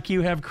 Just like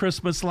you have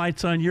Christmas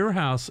lights on your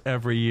house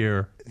every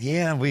year.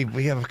 Yeah, we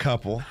have a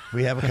couple.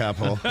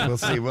 We'll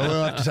see.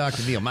 We'll have to talk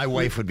to Neil. My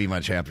wife would be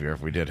much happier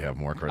if we did have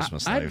more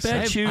Christmas lights. I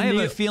have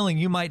a feeling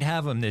you might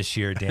have them this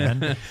year,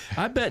 Dan.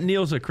 I bet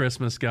Neil's a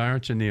Christmas guy,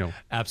 aren't you, Neil?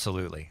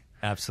 Absolutely.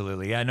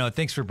 Yeah, no,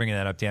 thanks for bringing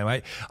that up,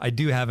 Dan. I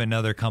do have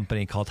another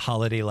company called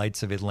Holiday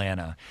Lights of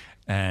Atlanta,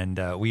 and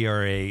we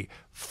are a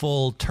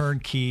full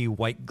turnkey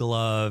white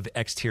glove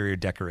exterior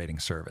decorating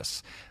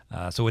service.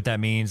 So what that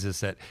means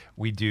is that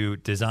we do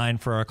design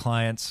for our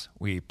clients,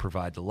 we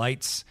provide the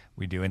lights,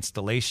 we do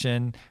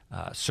installation,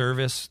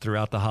 service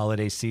throughout the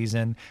holiday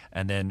season,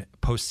 and then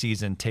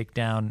post-season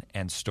takedown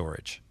and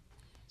storage.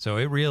 So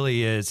it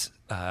really is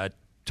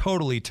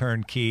totally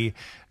turnkey.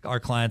 Our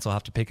clients will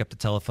have to pick up the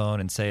telephone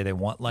and say they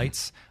want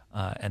lights,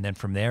 and then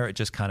from there it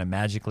just kind of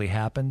magically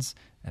happens,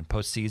 and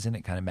post-season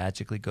it kind of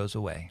magically goes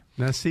away.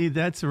 Now, see,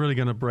 that's really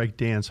going to break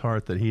Dan's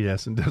heart that he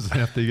doesn't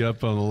have to get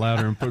up on the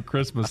ladder and put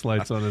Christmas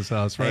lights on his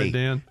house, right,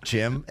 Dan?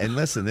 Jim, and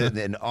listen,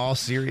 in all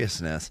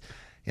seriousness,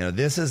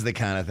 this is the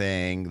kind of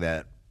thing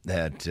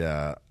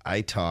that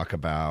I talk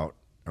about,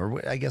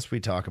 or I guess we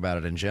talk about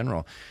it in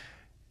general.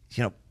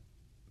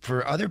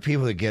 For other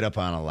people to get up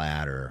on a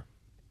ladder,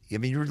 I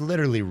mean, you're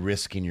literally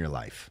risking your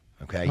life.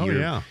 Okay.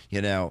 Yeah.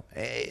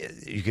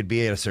 You could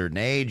be at a certain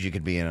age, you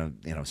could be in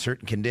a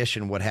certain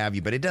condition, what have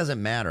you, but it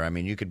doesn't matter. I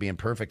mean, you could be in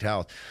perfect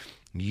health.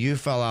 You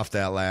fell off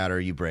that ladder,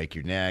 you break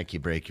your neck, you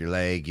break your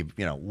leg,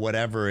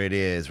 whatever it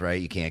is, right?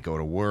 You can't go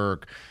to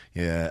work.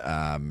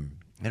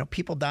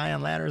 People die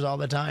on ladders all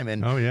the time.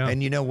 And,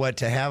 and you know what?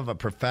 To have a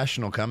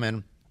professional come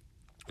in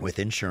with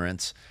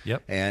insurance,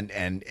 yep,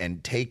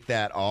 and take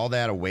all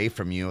that away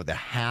from you, the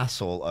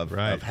hassle of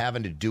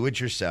having to do it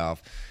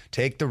yourself,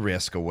 take the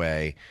risk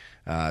away,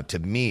 to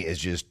me is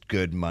just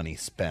good money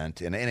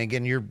spent. And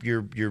again,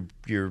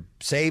 you're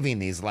saving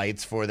these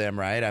lights for them,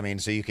 right? I mean,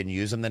 so you can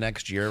use them the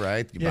next year,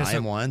 right? You buy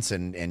them once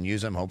and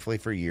use them hopefully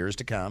for years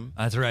to come.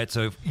 That's right.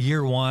 So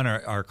year one,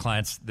 our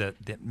clients, the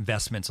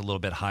investment's a little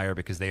bit higher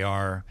because they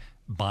are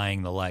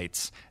buying the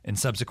lights. In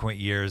subsequent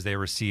years, they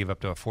receive up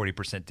to a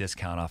 40%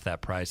 discount off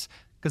that price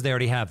because they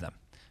already have them,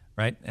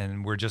 right?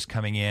 And we're just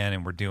coming in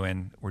and we're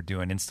doing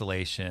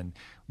installation,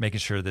 making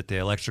sure that the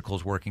electrical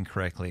is working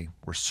correctly.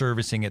 We're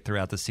servicing it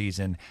throughout the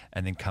season,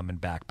 and then coming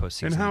back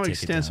postseason. And how to take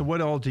it extensive? down.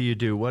 What all do you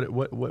do?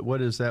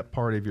 What is that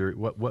part of your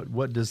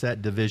what does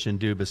that division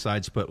do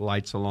besides put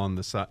lights along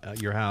the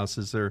your house?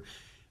 Is there?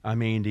 I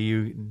mean, do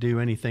you do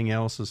anything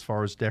else as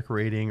far as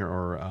decorating,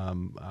 or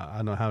I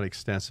don't know how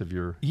extensive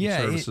your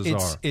services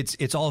are?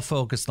 It's all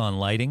focused on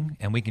lighting,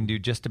 and we can do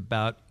just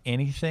about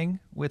anything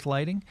with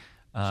lighting.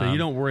 So you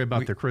don't worry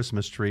about the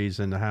Christmas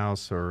trees in the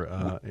house,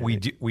 or we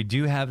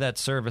do have that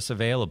service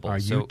available. Are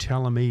you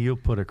telling me you'll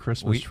put a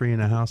Christmas tree in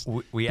the house?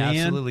 We Dan,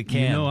 absolutely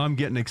can. You know I'm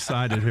getting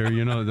excited here.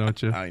 You know,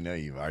 don't you? I know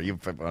you are.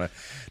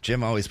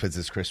 Jim always puts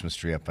his Christmas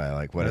tree up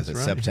by That's right.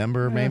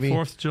 September, maybe?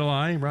 4th of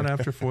July, right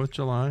after 4th of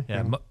July.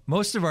 Yeah,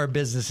 most of our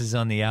business is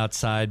on the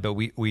outside, but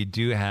we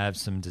do have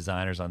some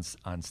designers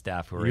on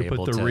staff who are you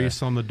able to... put the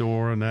wreaths on the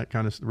door and that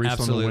kind of wreaths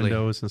Absolutely. on the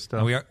windows and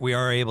stuff. And we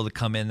are able to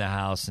come in the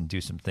house and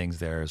do some things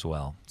there as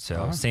well.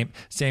 So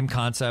same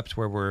concept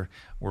where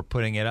we're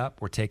putting it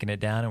up, we're taking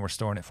it down, and we're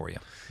storing it for you.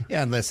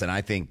 Yeah, and listen,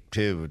 I think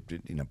too,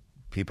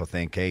 people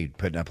think, hey,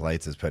 putting up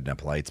lights is putting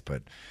up lights,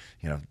 but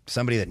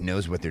somebody that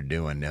knows what they're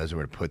doing knows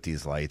where to put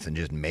these lights and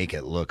just make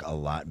it look a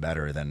lot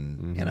better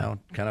than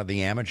kind of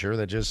the amateur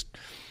that just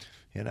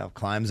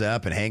climbs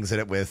up and hangs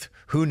it with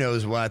who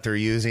knows what they're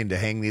using to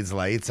hang these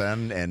lights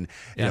on, and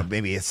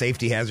maybe a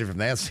safety hazard from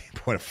that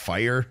standpoint, a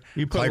fire.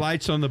 You put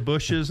lights on the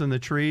bushes and the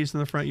trees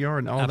in the front yard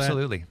and all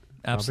Absolutely. that.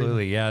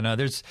 Absolutely. Yeah. No,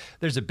 there's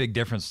a big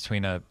difference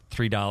between a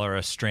 $3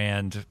 a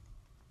strand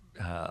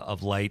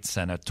of lights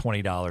and a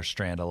 $20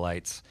 strand of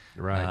lights.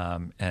 Right.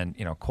 And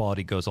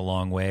quality goes a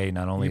long way.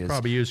 Not only you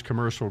probably use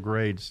commercial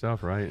grade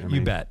stuff, right?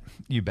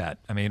 You bet.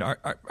 I mean,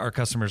 our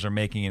customers are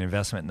making an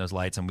investment in those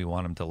lights, and we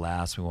want them to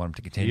last. We want them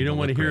to continue. You don't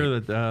want to great. hear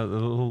that the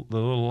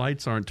little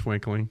lights aren't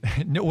twinkling.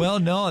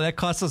 No, that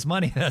costs us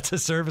money. That's a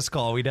service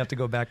call. We'd have to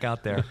go back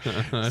out there.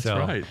 That's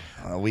right.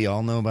 We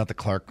all know about the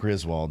Clark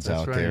Griswolds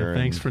out right. there.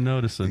 Thanks for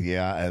noticing.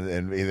 Yeah,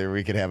 and either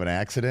we could have an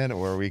accident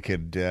or we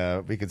could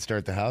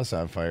start the house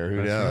on fire.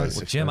 Who knows?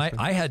 Well, Jim,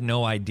 I had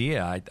no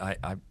idea.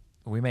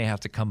 We may have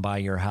to come by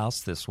your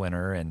house this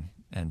winter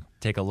and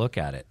take a look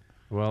at it.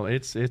 Well,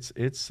 it's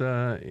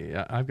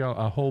I've got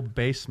a whole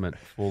basement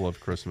full of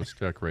Christmas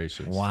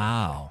decorations.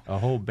 Wow. A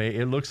whole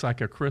it looks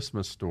like a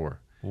Christmas store.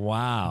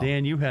 Wow.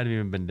 Dan, you hadn't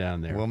even been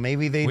down there. Well,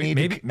 maybe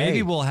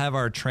maybe we'll have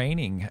our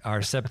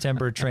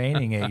September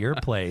training at your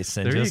place,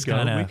 and there just you go.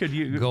 kind of We could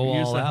use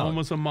all the out. home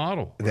as a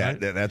model. Right?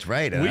 That's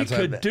right. And we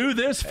could do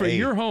this for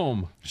your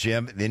home,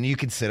 Jim. Then you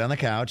could sit on the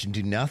couch and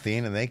do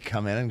nothing, and they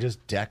come in and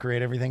just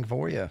decorate everything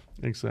for you.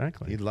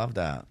 Exactly. You'd love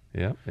that.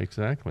 Yeah,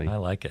 exactly. I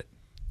like it.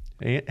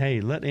 Hey,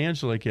 let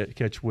Angela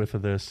catch whiff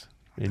of this,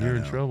 and you're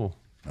in trouble.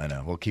 I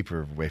know. We'll keep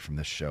her away from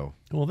this show.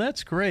 Well,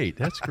 that's great.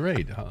 That's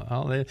great.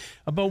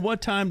 About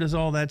what time does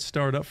all that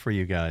start up for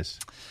you guys?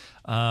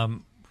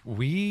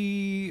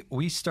 We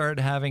start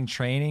having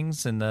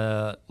trainings in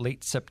the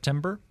late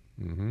September.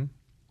 Mm-hmm.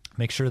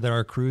 Make sure that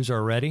our crews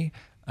are ready,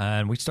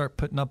 and we start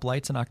putting up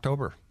lights in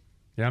October.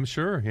 Yeah, I'm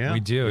sure. Yeah, we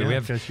do.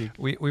 Yeah,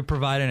 we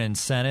provide an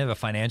incentive, a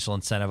financial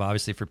incentive,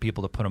 obviously, for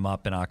people to put them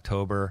up in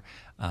October,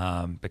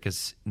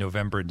 because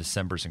November and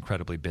December is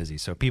incredibly busy.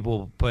 So people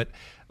will put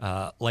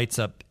lights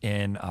up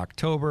in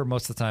October.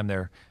 Most of the time,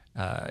 they're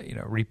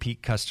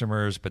repeat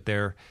customers, but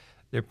they're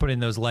putting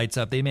those lights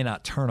up. They may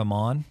not turn them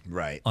on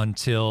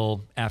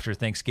until after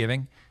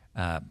Thanksgiving,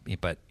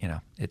 but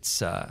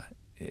it's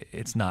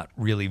not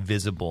really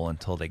visible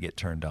until they get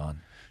turned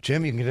on.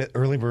 Jim, you can get an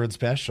early bird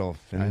special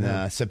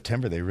in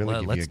September. They really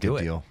give you a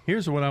good deal.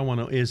 Here's what I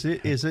want to know. Is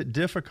it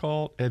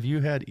difficult? Have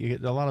you had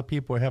a lot of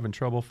people are having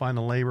trouble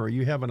finding labor? Are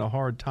you having a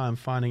hard time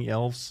finding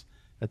elves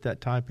at that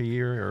type of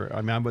year? Or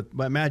I would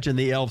imagine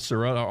the elves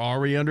are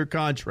already under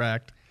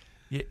contract.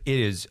 It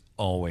is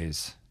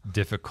always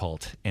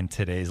difficult in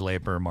today's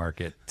labor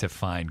market to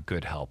find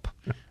good help.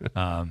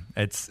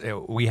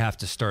 We have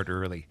to start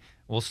early.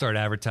 We'll start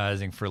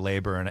advertising for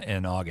labor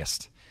in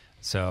August.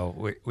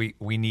 So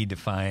we need to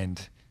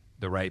find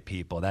the right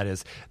people. That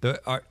is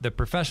the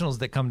professionals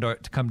that come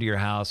to your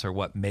house are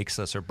what makes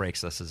us or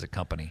breaks us as a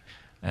company.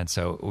 And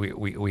so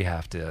we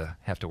have to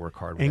work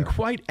hard with and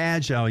quite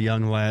agile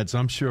young lads,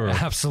 I'm sure.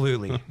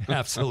 Absolutely.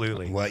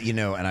 Well,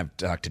 and I've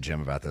talked to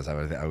Jim about this.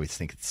 I always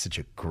think it's such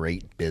a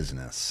great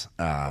business.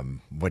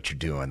 What you're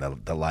doing,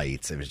 the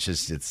lights.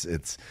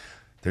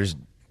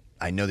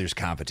 I know there's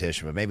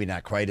competition, but maybe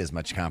not quite as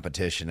much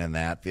competition in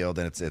that field.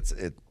 And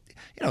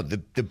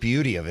the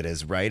beauty of it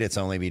is, right, it's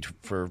only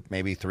for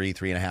maybe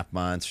 3.5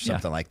 months or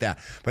something like that.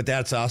 But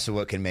that's also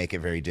what can make it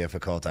very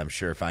difficult, I'm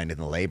sure, finding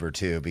the labor,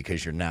 too,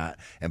 because you're not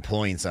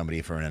employing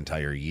somebody for an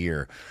entire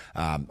year.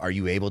 Are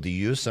you able to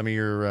use some of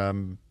your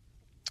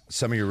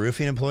some of your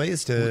roofing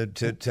employees to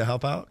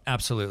help out?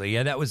 Absolutely.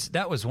 Yeah,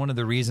 that was one of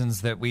the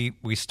reasons that we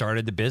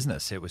started the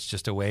business. It was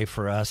just a way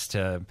for us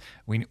to,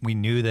 we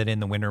knew that in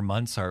the winter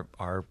months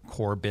our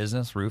core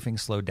business, roofing,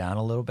 slowed down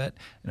a little bit,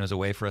 and it was a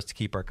way for us to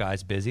keep our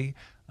guys busy.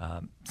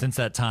 Since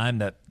that time,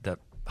 the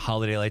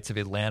Holiday Lights of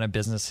Atlanta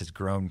business has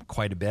grown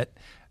quite a bit.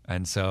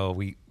 And so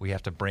we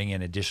have to bring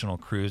in additional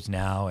crews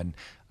now, and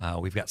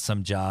we've got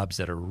some jobs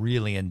that are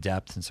really in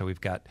depth, and so we've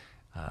got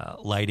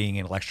lighting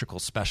and electrical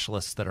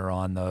specialists that are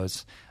on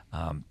those.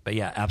 But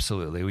yeah,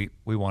 absolutely,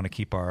 we want to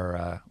keep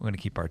our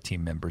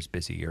team members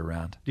busy year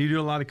round. Do you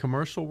do a lot of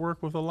commercial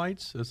work with the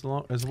lights as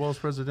well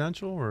as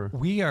residential, or?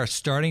 We are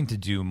starting to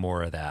do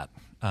more of that.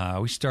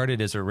 We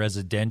started as a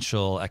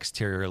residential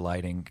exterior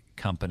lighting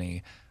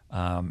company,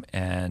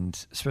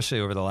 and especially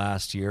over the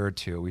last year or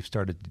two, we've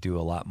started to do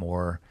a lot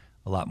more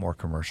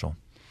commercial.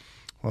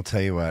 Well, I'll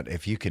tell you what,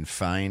 if you can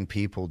find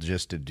people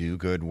just to do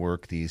good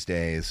work these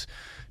days,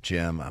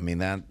 Jim, I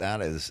mean, it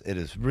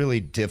is really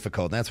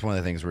difficult. That's one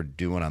of the things we're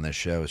doing on this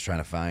show, is trying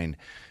to find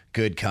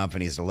good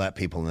companies to let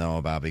people know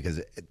about,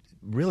 because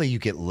really you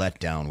get let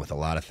down with a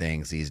lot of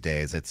things these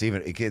days. It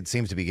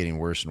seems to be getting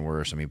worse and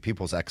worse. I mean,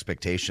 people's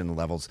expectation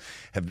levels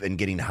have been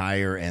getting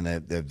higher, and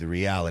the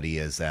reality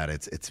is that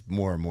it's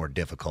more and more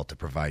difficult to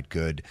provide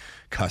good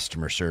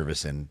customer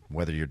service. And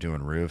whether you're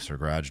doing roofs or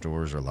garage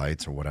doors or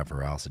lights or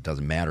whatever else, it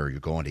doesn't matter. You're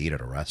going to eat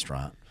at a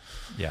restaurant.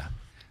 Yeah.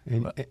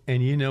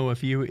 And you know,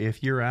 if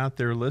you're out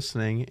there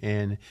listening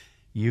and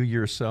you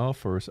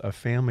yourself or a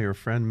family or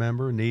friend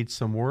member needs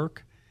some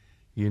work,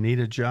 you need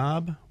a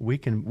job, we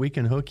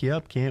can hook you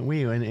up, can't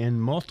we? In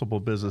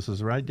multiple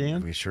businesses, right,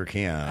 Dan? We sure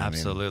can.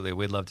 Absolutely.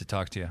 We'd love to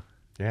talk to you.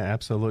 Yeah,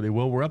 absolutely.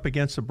 Well, we're up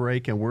against a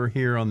break, and we're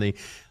here on the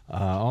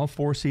All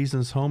Four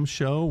Seasons Home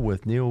Show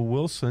with Neil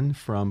Wilson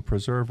from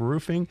Preserve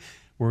Roofing.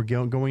 We're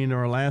going into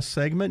our last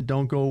segment.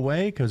 Don't go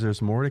away, because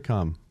there's more to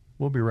come.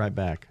 We'll be right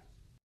back.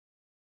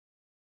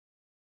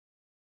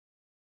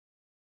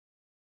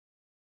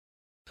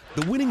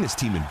 The winningest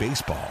team in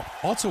baseball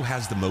also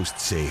has the most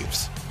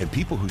saves, and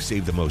people who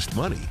save the most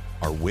money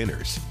are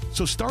winners.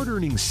 So start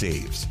earning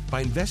saves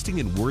by investing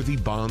in worthy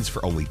bonds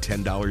for only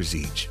 $10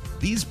 each.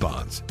 These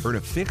bonds earn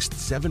a fixed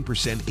 7%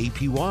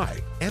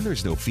 APY, and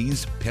there's no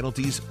fees,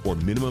 penalties, or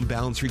minimum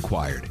balance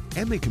required,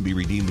 and they can be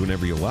redeemed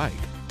whenever you like.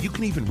 You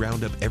can even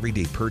round up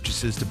everyday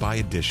purchases to buy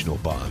additional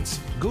bonds.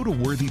 Go to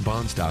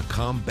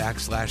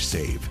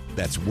worthybonds.com/save.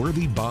 That's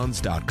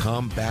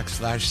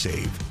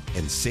worthybonds.com/save,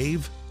 and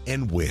save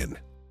and win.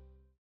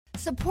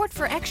 Support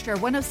for Extra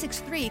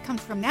 106.3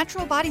 comes from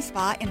Natural Body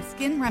Spa and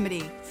Skin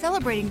Remedy,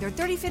 celebrating their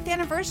 35th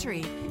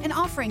anniversary and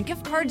offering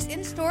gift cards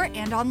in-store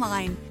and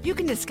online. You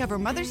can discover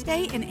Mother's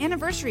Day and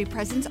anniversary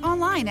presents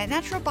online at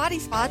Natural Body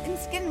Spa and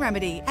Skin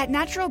Remedy at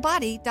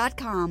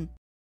naturalbody.com.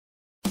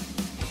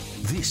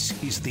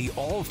 This is the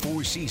All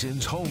Four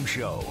Seasons Home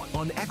Show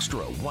on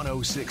Extra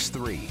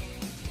 106.3.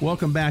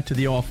 Welcome back to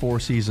the All Four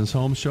Seasons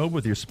Home Show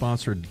with your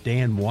sponsor,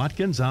 Dan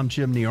Watkins. I'm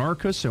Jim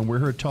Niarchos, and we're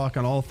here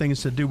talking all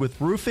things to do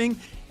with roofing.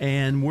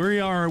 And we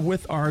are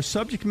with our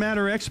subject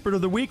matter expert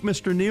of the week,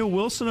 Mr. Neil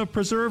Wilson of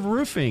Preserve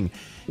Roofing.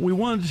 We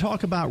wanted to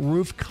talk about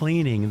roof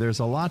cleaning. There's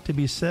a lot to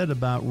be said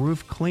about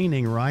roof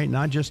cleaning, right?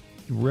 Not just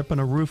ripping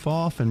a roof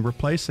off and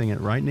replacing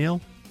it, right,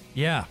 Neil?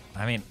 Yeah.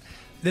 I mean,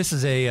 this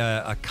is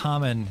a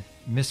common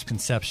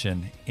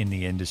misconception in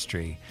the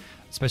industry,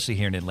 especially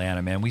here in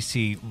Atlanta, man. We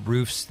see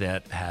roofs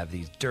that have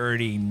these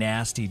dirty,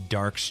 nasty,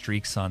 dark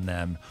streaks on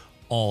them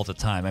all the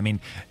time. I mean,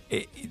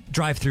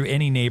 drive through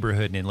any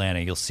neighborhood in Atlanta,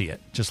 you'll see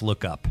it. Just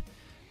look up,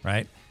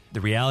 right?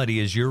 The reality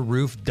is your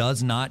roof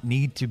does not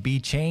need to be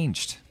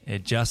changed.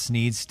 It just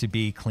needs to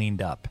be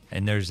cleaned up.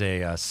 And there's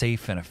a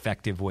safe and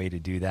effective way to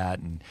do that,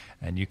 and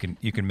you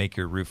can make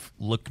your roof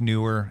look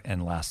newer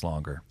and last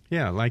longer.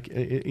 Yeah, like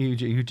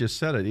you just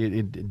said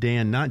it,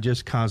 Dan, not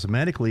just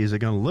cosmetically is it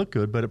going to look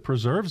good, but it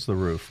preserves the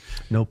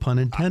roof. No pun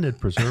intended,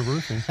 Preserve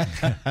Roofing.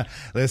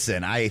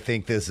 Listen, I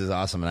think this is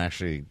awesome. And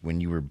actually,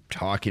 when you were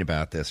talking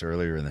about this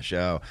earlier in the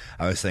show,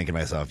 I was thinking to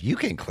myself, you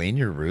can clean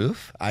your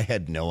roof? I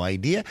had no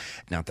idea.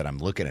 Not that I'm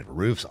looking at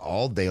roofs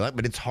all day long,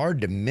 but it's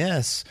hard to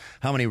miss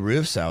how many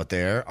roofs out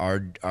there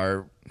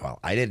are well,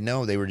 I didn't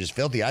know they were just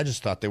filthy. I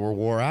just thought they were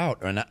wore out.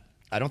 And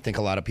I don't think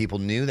a lot of people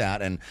knew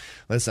that. And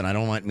listen, I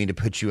don't want me to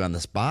put you on the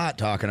spot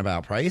talking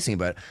about pricing,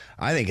 but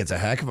I think it's a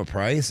heck of a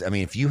price. I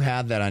mean, if you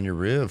have that on your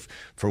roof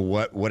for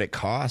what it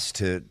costs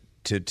to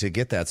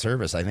get that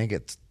service, I think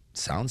it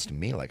sounds to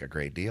me like a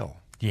great deal.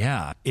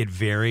 Yeah, it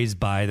varies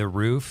by the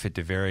roof. It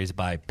varies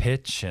by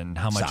pitch and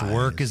how much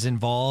work is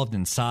involved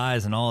and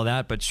size and all of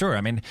that. But sure,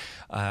 I mean,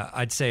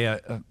 I'd say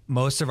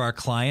most of our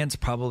clients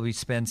probably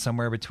spend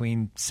somewhere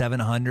between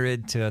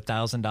 $700 to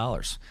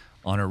 $1,000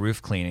 on a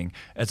roof cleaning,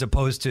 as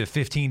opposed to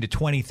 $15,000 to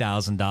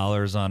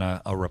 $20,000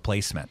 on a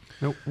replacement.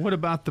 Now, what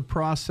about the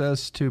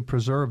process to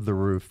preserve the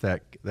roof?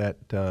 That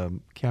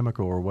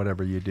chemical or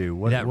whatever you do.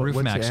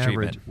 Roof Max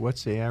treatment.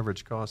 What's the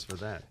average cost for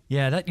that?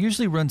 Yeah, that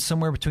usually runs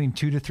somewhere between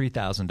 $2,000 to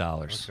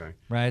 $3,000. Okay,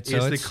 right. So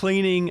is the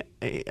cleaning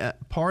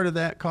part of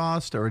that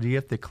cost, or do you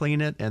have to clean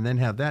it and then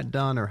have that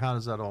done, or how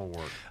does that all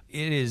work?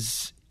 It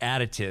is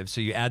additive.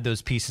 So you add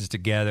those pieces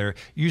together.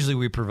 Usually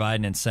we provide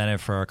an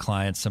incentive for our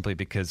clients simply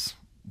because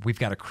we've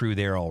got a crew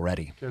there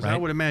already. Because right? I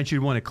would imagine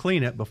you'd want to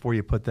clean it before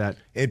you put that.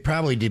 It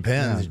probably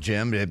depends,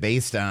 Jim,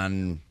 based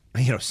on,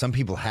 some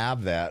people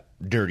have that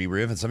dirty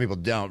roof and some people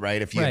don't,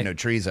 right? If you have no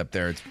trees up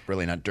there, it's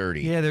really not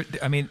dirty. Yeah,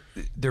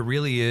 there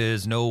really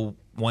is no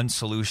one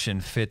solution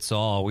fits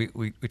all.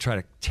 We try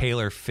to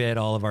tailor fit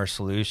all of our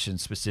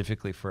solutions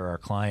specifically for our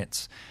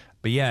clients.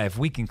 But yeah, if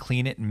we can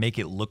clean it and make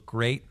it look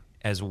great,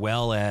 as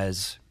well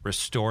as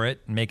restore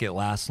it and make it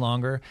last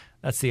longer,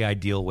 that's the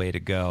ideal way to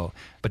go.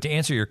 But to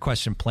answer your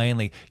question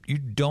plainly, you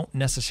don't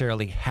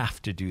necessarily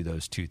have to do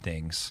those two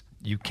things.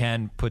 You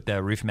can put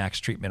the Roof Max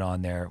treatment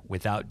on there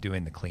without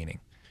doing the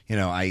cleaning.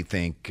 I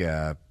think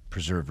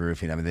Preserve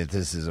Roofing,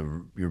 this is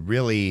you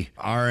really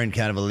are in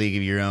kind of a league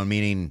of your own,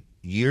 meaning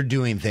you're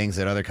doing things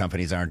that other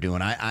companies aren't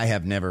doing. I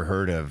have never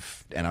heard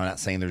of, and I'm not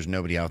saying there's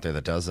nobody out there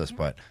that does this,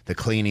 but the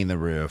cleaning the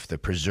roof, the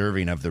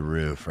preserving of the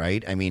roof,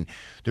 right? I mean,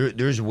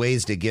 there's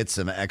ways to get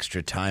some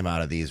extra time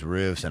out of these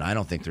roofs, and I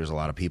don't think there's a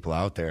lot of people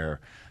out there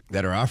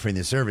that are offering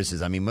these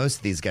services. I mean, most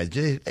of these guys,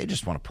 they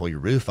just want to pull your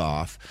roof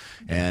off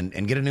and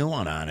get a new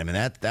one on. I mean,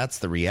 that's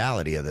the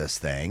reality of this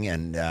thing.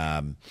 And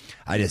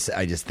I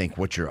just think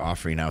what you're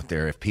offering out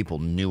there, if people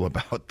knew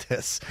about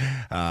this,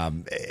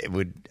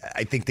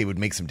 I think they would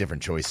make some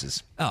different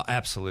choices. Oh,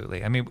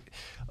 absolutely. I mean,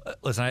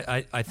 listen,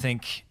 I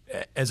think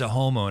as a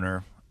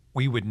homeowner,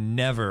 we would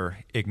never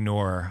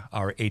ignore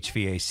our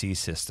HVAC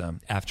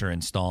system after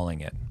installing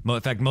it.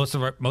 In fact,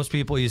 most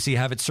people you see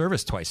have it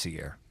serviced twice a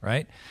year,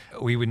 right?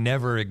 We would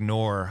never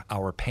ignore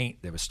our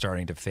paint that was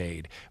starting to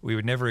fade. We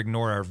would never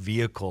ignore our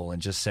vehicle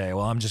and just say,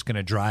 well, I'm just going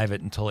to drive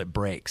it until it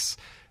breaks.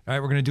 All right,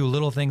 we're going to do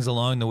little things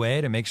along the way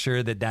to make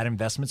sure that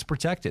investment's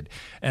protected.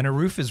 And a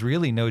roof is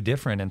really no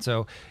different. And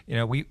so,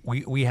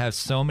 we have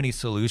so many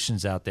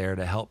solutions out there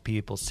to help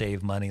people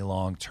save money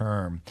long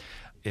term.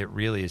 It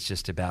really is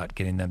just about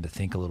getting them to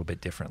think a little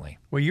bit differently.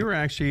 Well, you're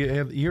actually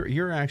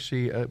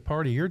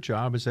part of your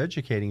job is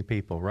educating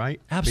people, right?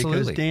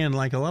 Absolutely. Because Dan,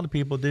 like a lot of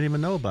people, didn't even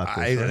know about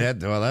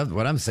this.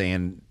 What I'm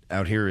saying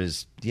out here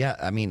is,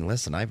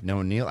 listen, I've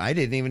known Neil. I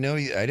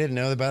didn't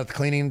know about the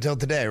cleaning until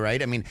today,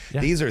 right? I mean,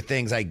 These are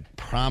things I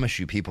promise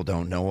you people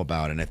don't know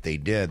about, and if they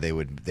did, they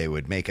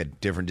would make a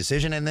different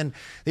decision. And then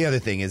the other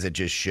thing is, it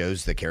just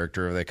shows the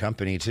character of the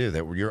company too,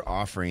 that you're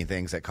offering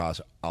things that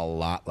cost a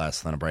lot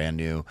less than a brand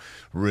new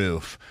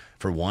roof.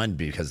 For one,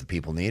 because the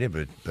people need it,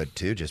 but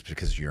two, just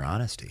because of your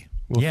honesty.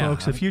 Well,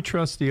 folks, if you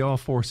trust the All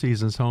Four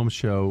Seasons Home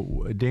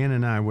Show, Dan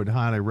and I would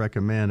highly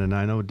recommend, and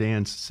I know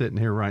Dan's sitting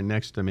here right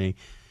next to me,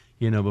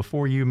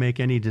 before you make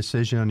any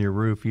decision on your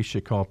roof, you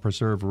should call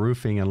Preserve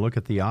Roofing and look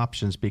at the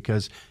options,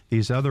 because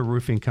these other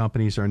roofing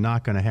companies are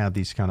not going to have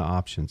these kind of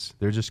options.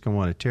 They're just going to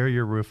want to tear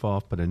your roof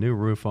off, put a new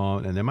roof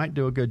on, and they might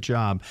do a good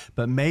job,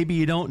 but maybe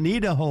you don't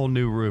need a whole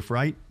new roof,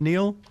 right,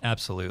 Neil?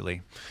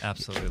 Absolutely.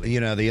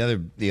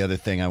 The other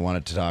thing I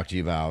wanted to talk to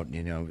you about,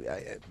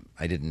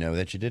 I didn't know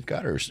that you did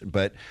gutters,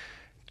 but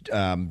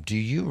do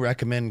you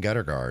recommend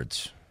gutter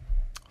guards?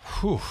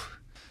 Whew.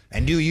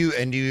 And do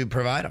you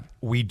provide them?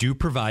 We do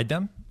provide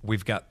them.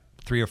 We've got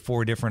 3 or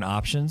 4 different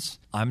options.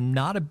 I'm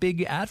not a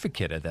big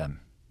advocate of them,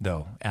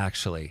 though,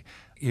 actually.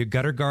 Your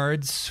gutter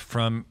guards,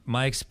 from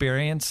my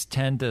experience,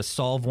 tend to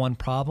solve one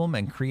problem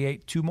and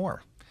create 2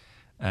 more.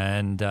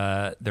 And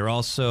they're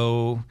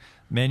also,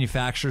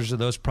 manufacturers of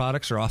those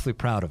products are awfully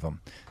proud of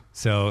them.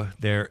 So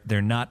they're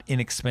not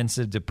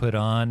inexpensive to put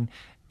on,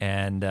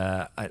 and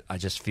I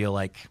just feel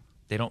like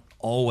they don't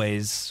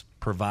always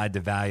provide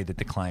the value that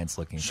the client's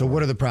looking for. So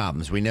what are the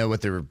problems? We know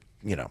what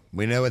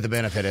we know what the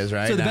benefit is,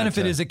 right? So the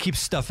benefit is it keeps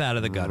stuff out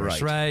of the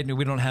gutters, right?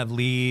 We don't have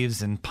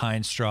leaves and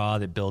pine straw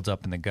that builds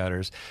up in the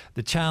gutters.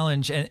 The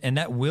challenge, and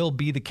that will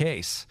be the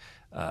case,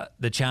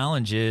 the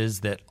challenge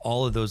is that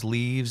all of those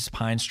leaves,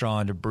 pine straw,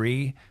 and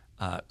debris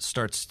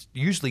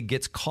usually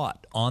gets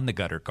caught on the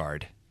gutter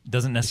guard. It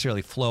doesn't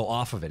necessarily flow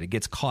off of it. It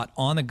gets caught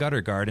on the gutter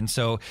guard. And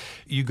so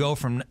you go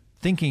from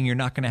thinking you're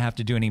not going to have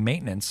to do any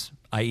maintenance,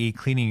 i.e.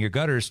 cleaning your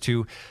gutters,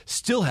 to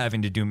still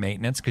having to do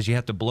maintenance because you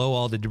have to blow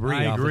all the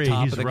debris off the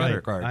top of the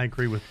gutter guard. I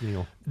agree with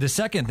Neil. The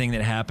second thing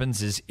that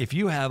happens is if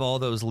you have all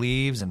those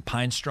leaves and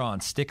pine straw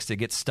and sticks that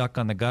get stuck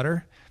on the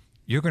gutter,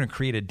 you're going to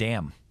create a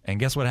dam. And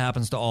guess what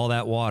happens to all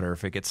that water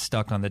if it gets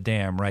stuck on the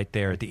dam right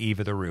there at the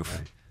eave of the roof?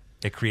 Right.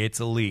 It creates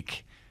a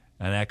leak,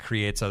 and that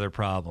creates other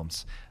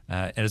problems.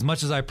 And as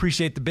much as I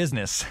appreciate the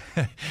business,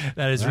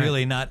 that is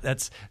really not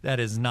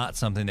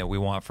something that we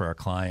want for our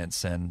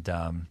clients. And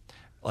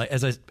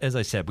as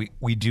I said,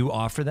 we do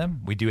offer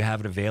them. We do have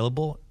it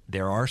available.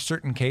 There are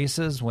certain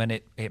cases when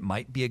it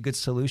might be a good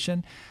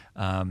solution,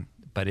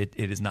 but it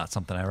is not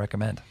something I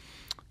recommend.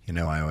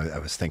 I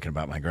was thinking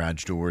about my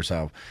garage doors,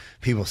 how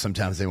people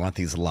sometimes they want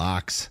these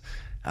locks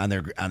on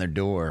their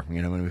door,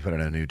 when we put in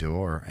a new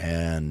door,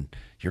 and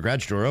your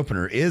garage door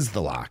opener is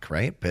the lock,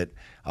 right? But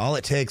all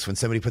it takes when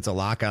somebody puts a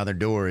lock on their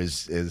door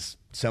is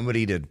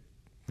somebody to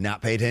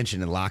not pay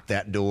attention and lock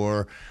that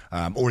door,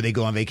 or they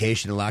go on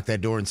vacation and lock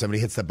that door and somebody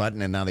hits the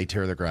button and now they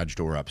tear the garage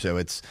door up. So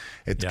it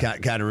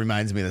kind of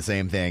reminds me of the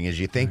same thing, is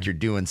you think you're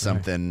doing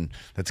something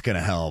that's going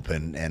to help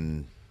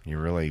and you're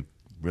really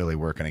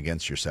working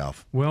against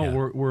yourself. Well,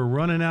 we're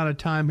running out of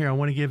time here. I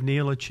want to give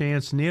Neil a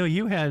chance. Neil,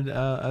 you had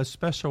a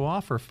special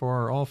offer for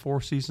our All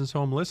Four Seasons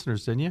Home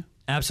listeners, didn't you?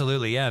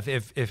 Absolutely, yeah.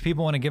 If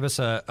people want to give us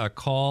a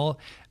call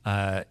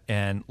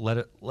and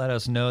let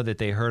us know that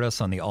they heard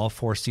us on the All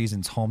Four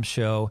Seasons Home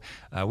Show,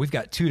 we've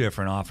got two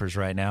different offers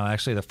right now.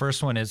 Actually, the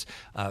first one is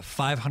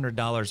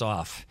 $500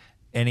 off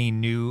any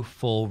new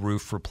full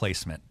roof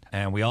replacement.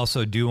 And we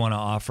also do want to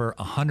offer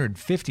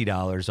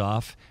 $150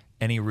 off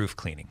any roof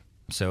cleaning.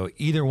 So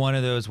either one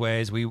of those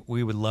ways, we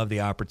would love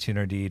the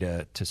opportunity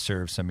to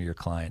serve some of your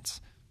clients,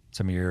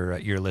 some of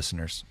your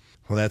listeners.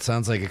 Well, that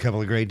sounds like a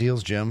couple of great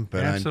deals, Jim.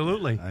 But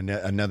absolutely,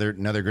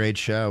 another great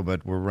show.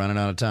 But we're running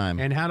out of time.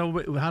 And how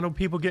do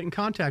people get in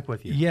contact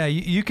with you? Yeah,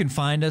 you can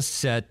find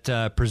us at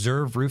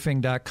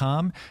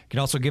preserveroofing.com. You can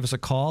also give us a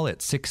call at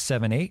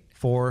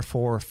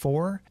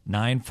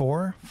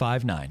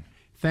 678-444-9459.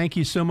 Thank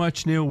you so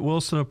much, Neil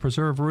Wilson of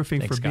Preserve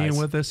Roofing, Thanks, for being guys.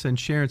 with us and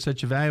sharing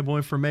such valuable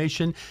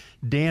information.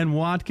 Dan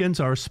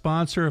Watkins, our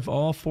sponsor of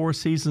All Four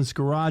Seasons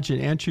Garage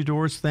and Entry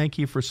Doors. Thank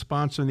you for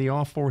sponsoring the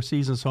All Four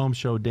Seasons Home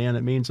Show, Dan.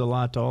 It means a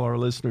lot to all our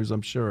listeners,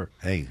 I'm sure.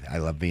 Hey, I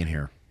love being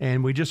here.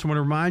 And we just want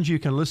to remind you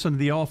can listen to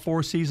the All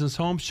Four Seasons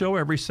Home Show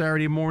every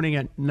Saturday morning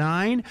at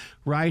 9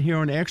 right here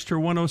on Extra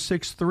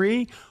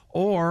 106.3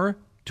 or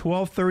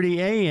 12:30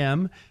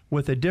 a.m.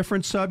 with a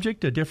different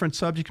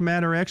subject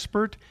matter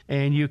expert.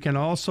 And you can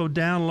also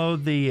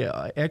download the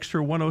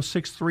Extra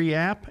 106.3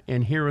 app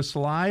and hear us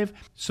live.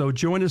 So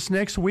join us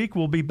next week.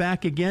 We'll be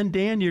back again.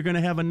 Dan, you're going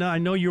to have I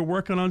know you're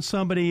working on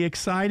somebody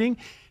exciting.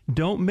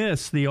 Don't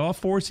miss the All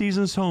Four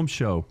Seasons Home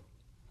Show.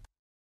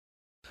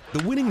 The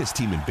winningest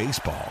team in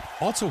baseball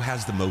also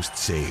has the most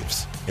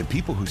saves, and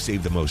people who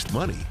save the most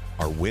money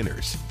are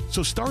winners.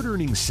 So start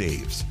earning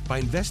saves by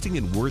investing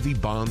in worthy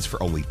bonds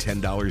for only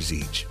 $10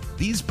 each.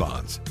 These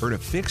bonds earn a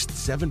fixed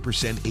 7%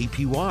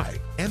 APY,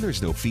 and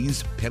there's no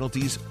fees,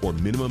 penalties, or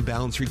minimum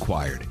balance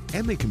required,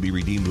 and they can be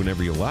redeemed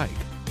whenever you like.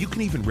 You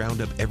can even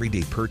round up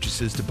everyday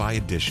purchases to buy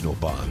additional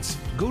bonds.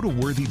 Go to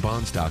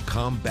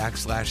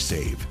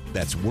worthybonds.com/save.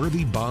 That's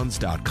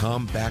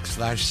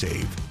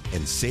worthybonds.com/save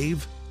and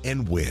save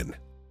and win.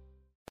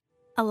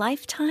 A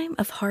lifetime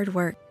of hard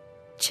work,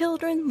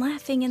 children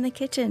laughing in the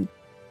kitchen,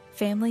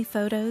 family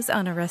photos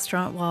on a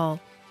restaurant wall,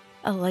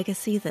 a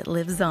legacy that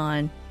lives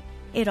on.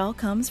 It all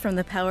comes from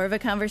the power of a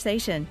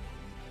conversation,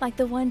 like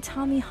the one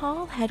Tommy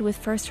Hall had with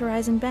First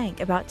Horizon Bank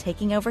about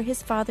taking over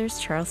his father's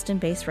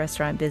Charleston-based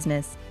restaurant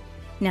business.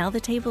 Now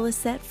the table is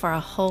set for a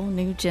whole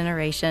new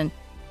generation.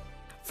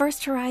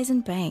 First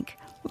Horizon Bank.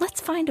 Let's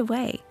find a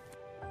way.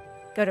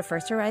 Go to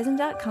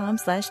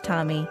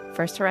firsthorizon.com/Tommy.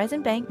 First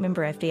Horizon Bank,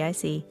 member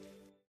FDIC.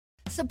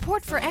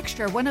 Support for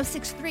Extra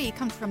 106.3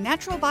 comes from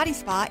Natural Body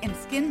Spa and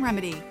Skin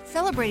Remedy,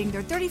 celebrating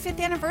their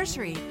 35th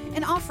anniversary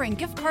and offering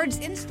gift cards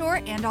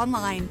in-store and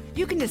online.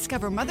 You can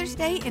discover Mother's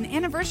Day and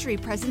anniversary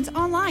presents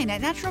online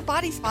at Natural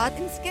Body Spa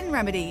and Skin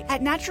Remedy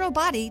at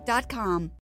naturalbody.com.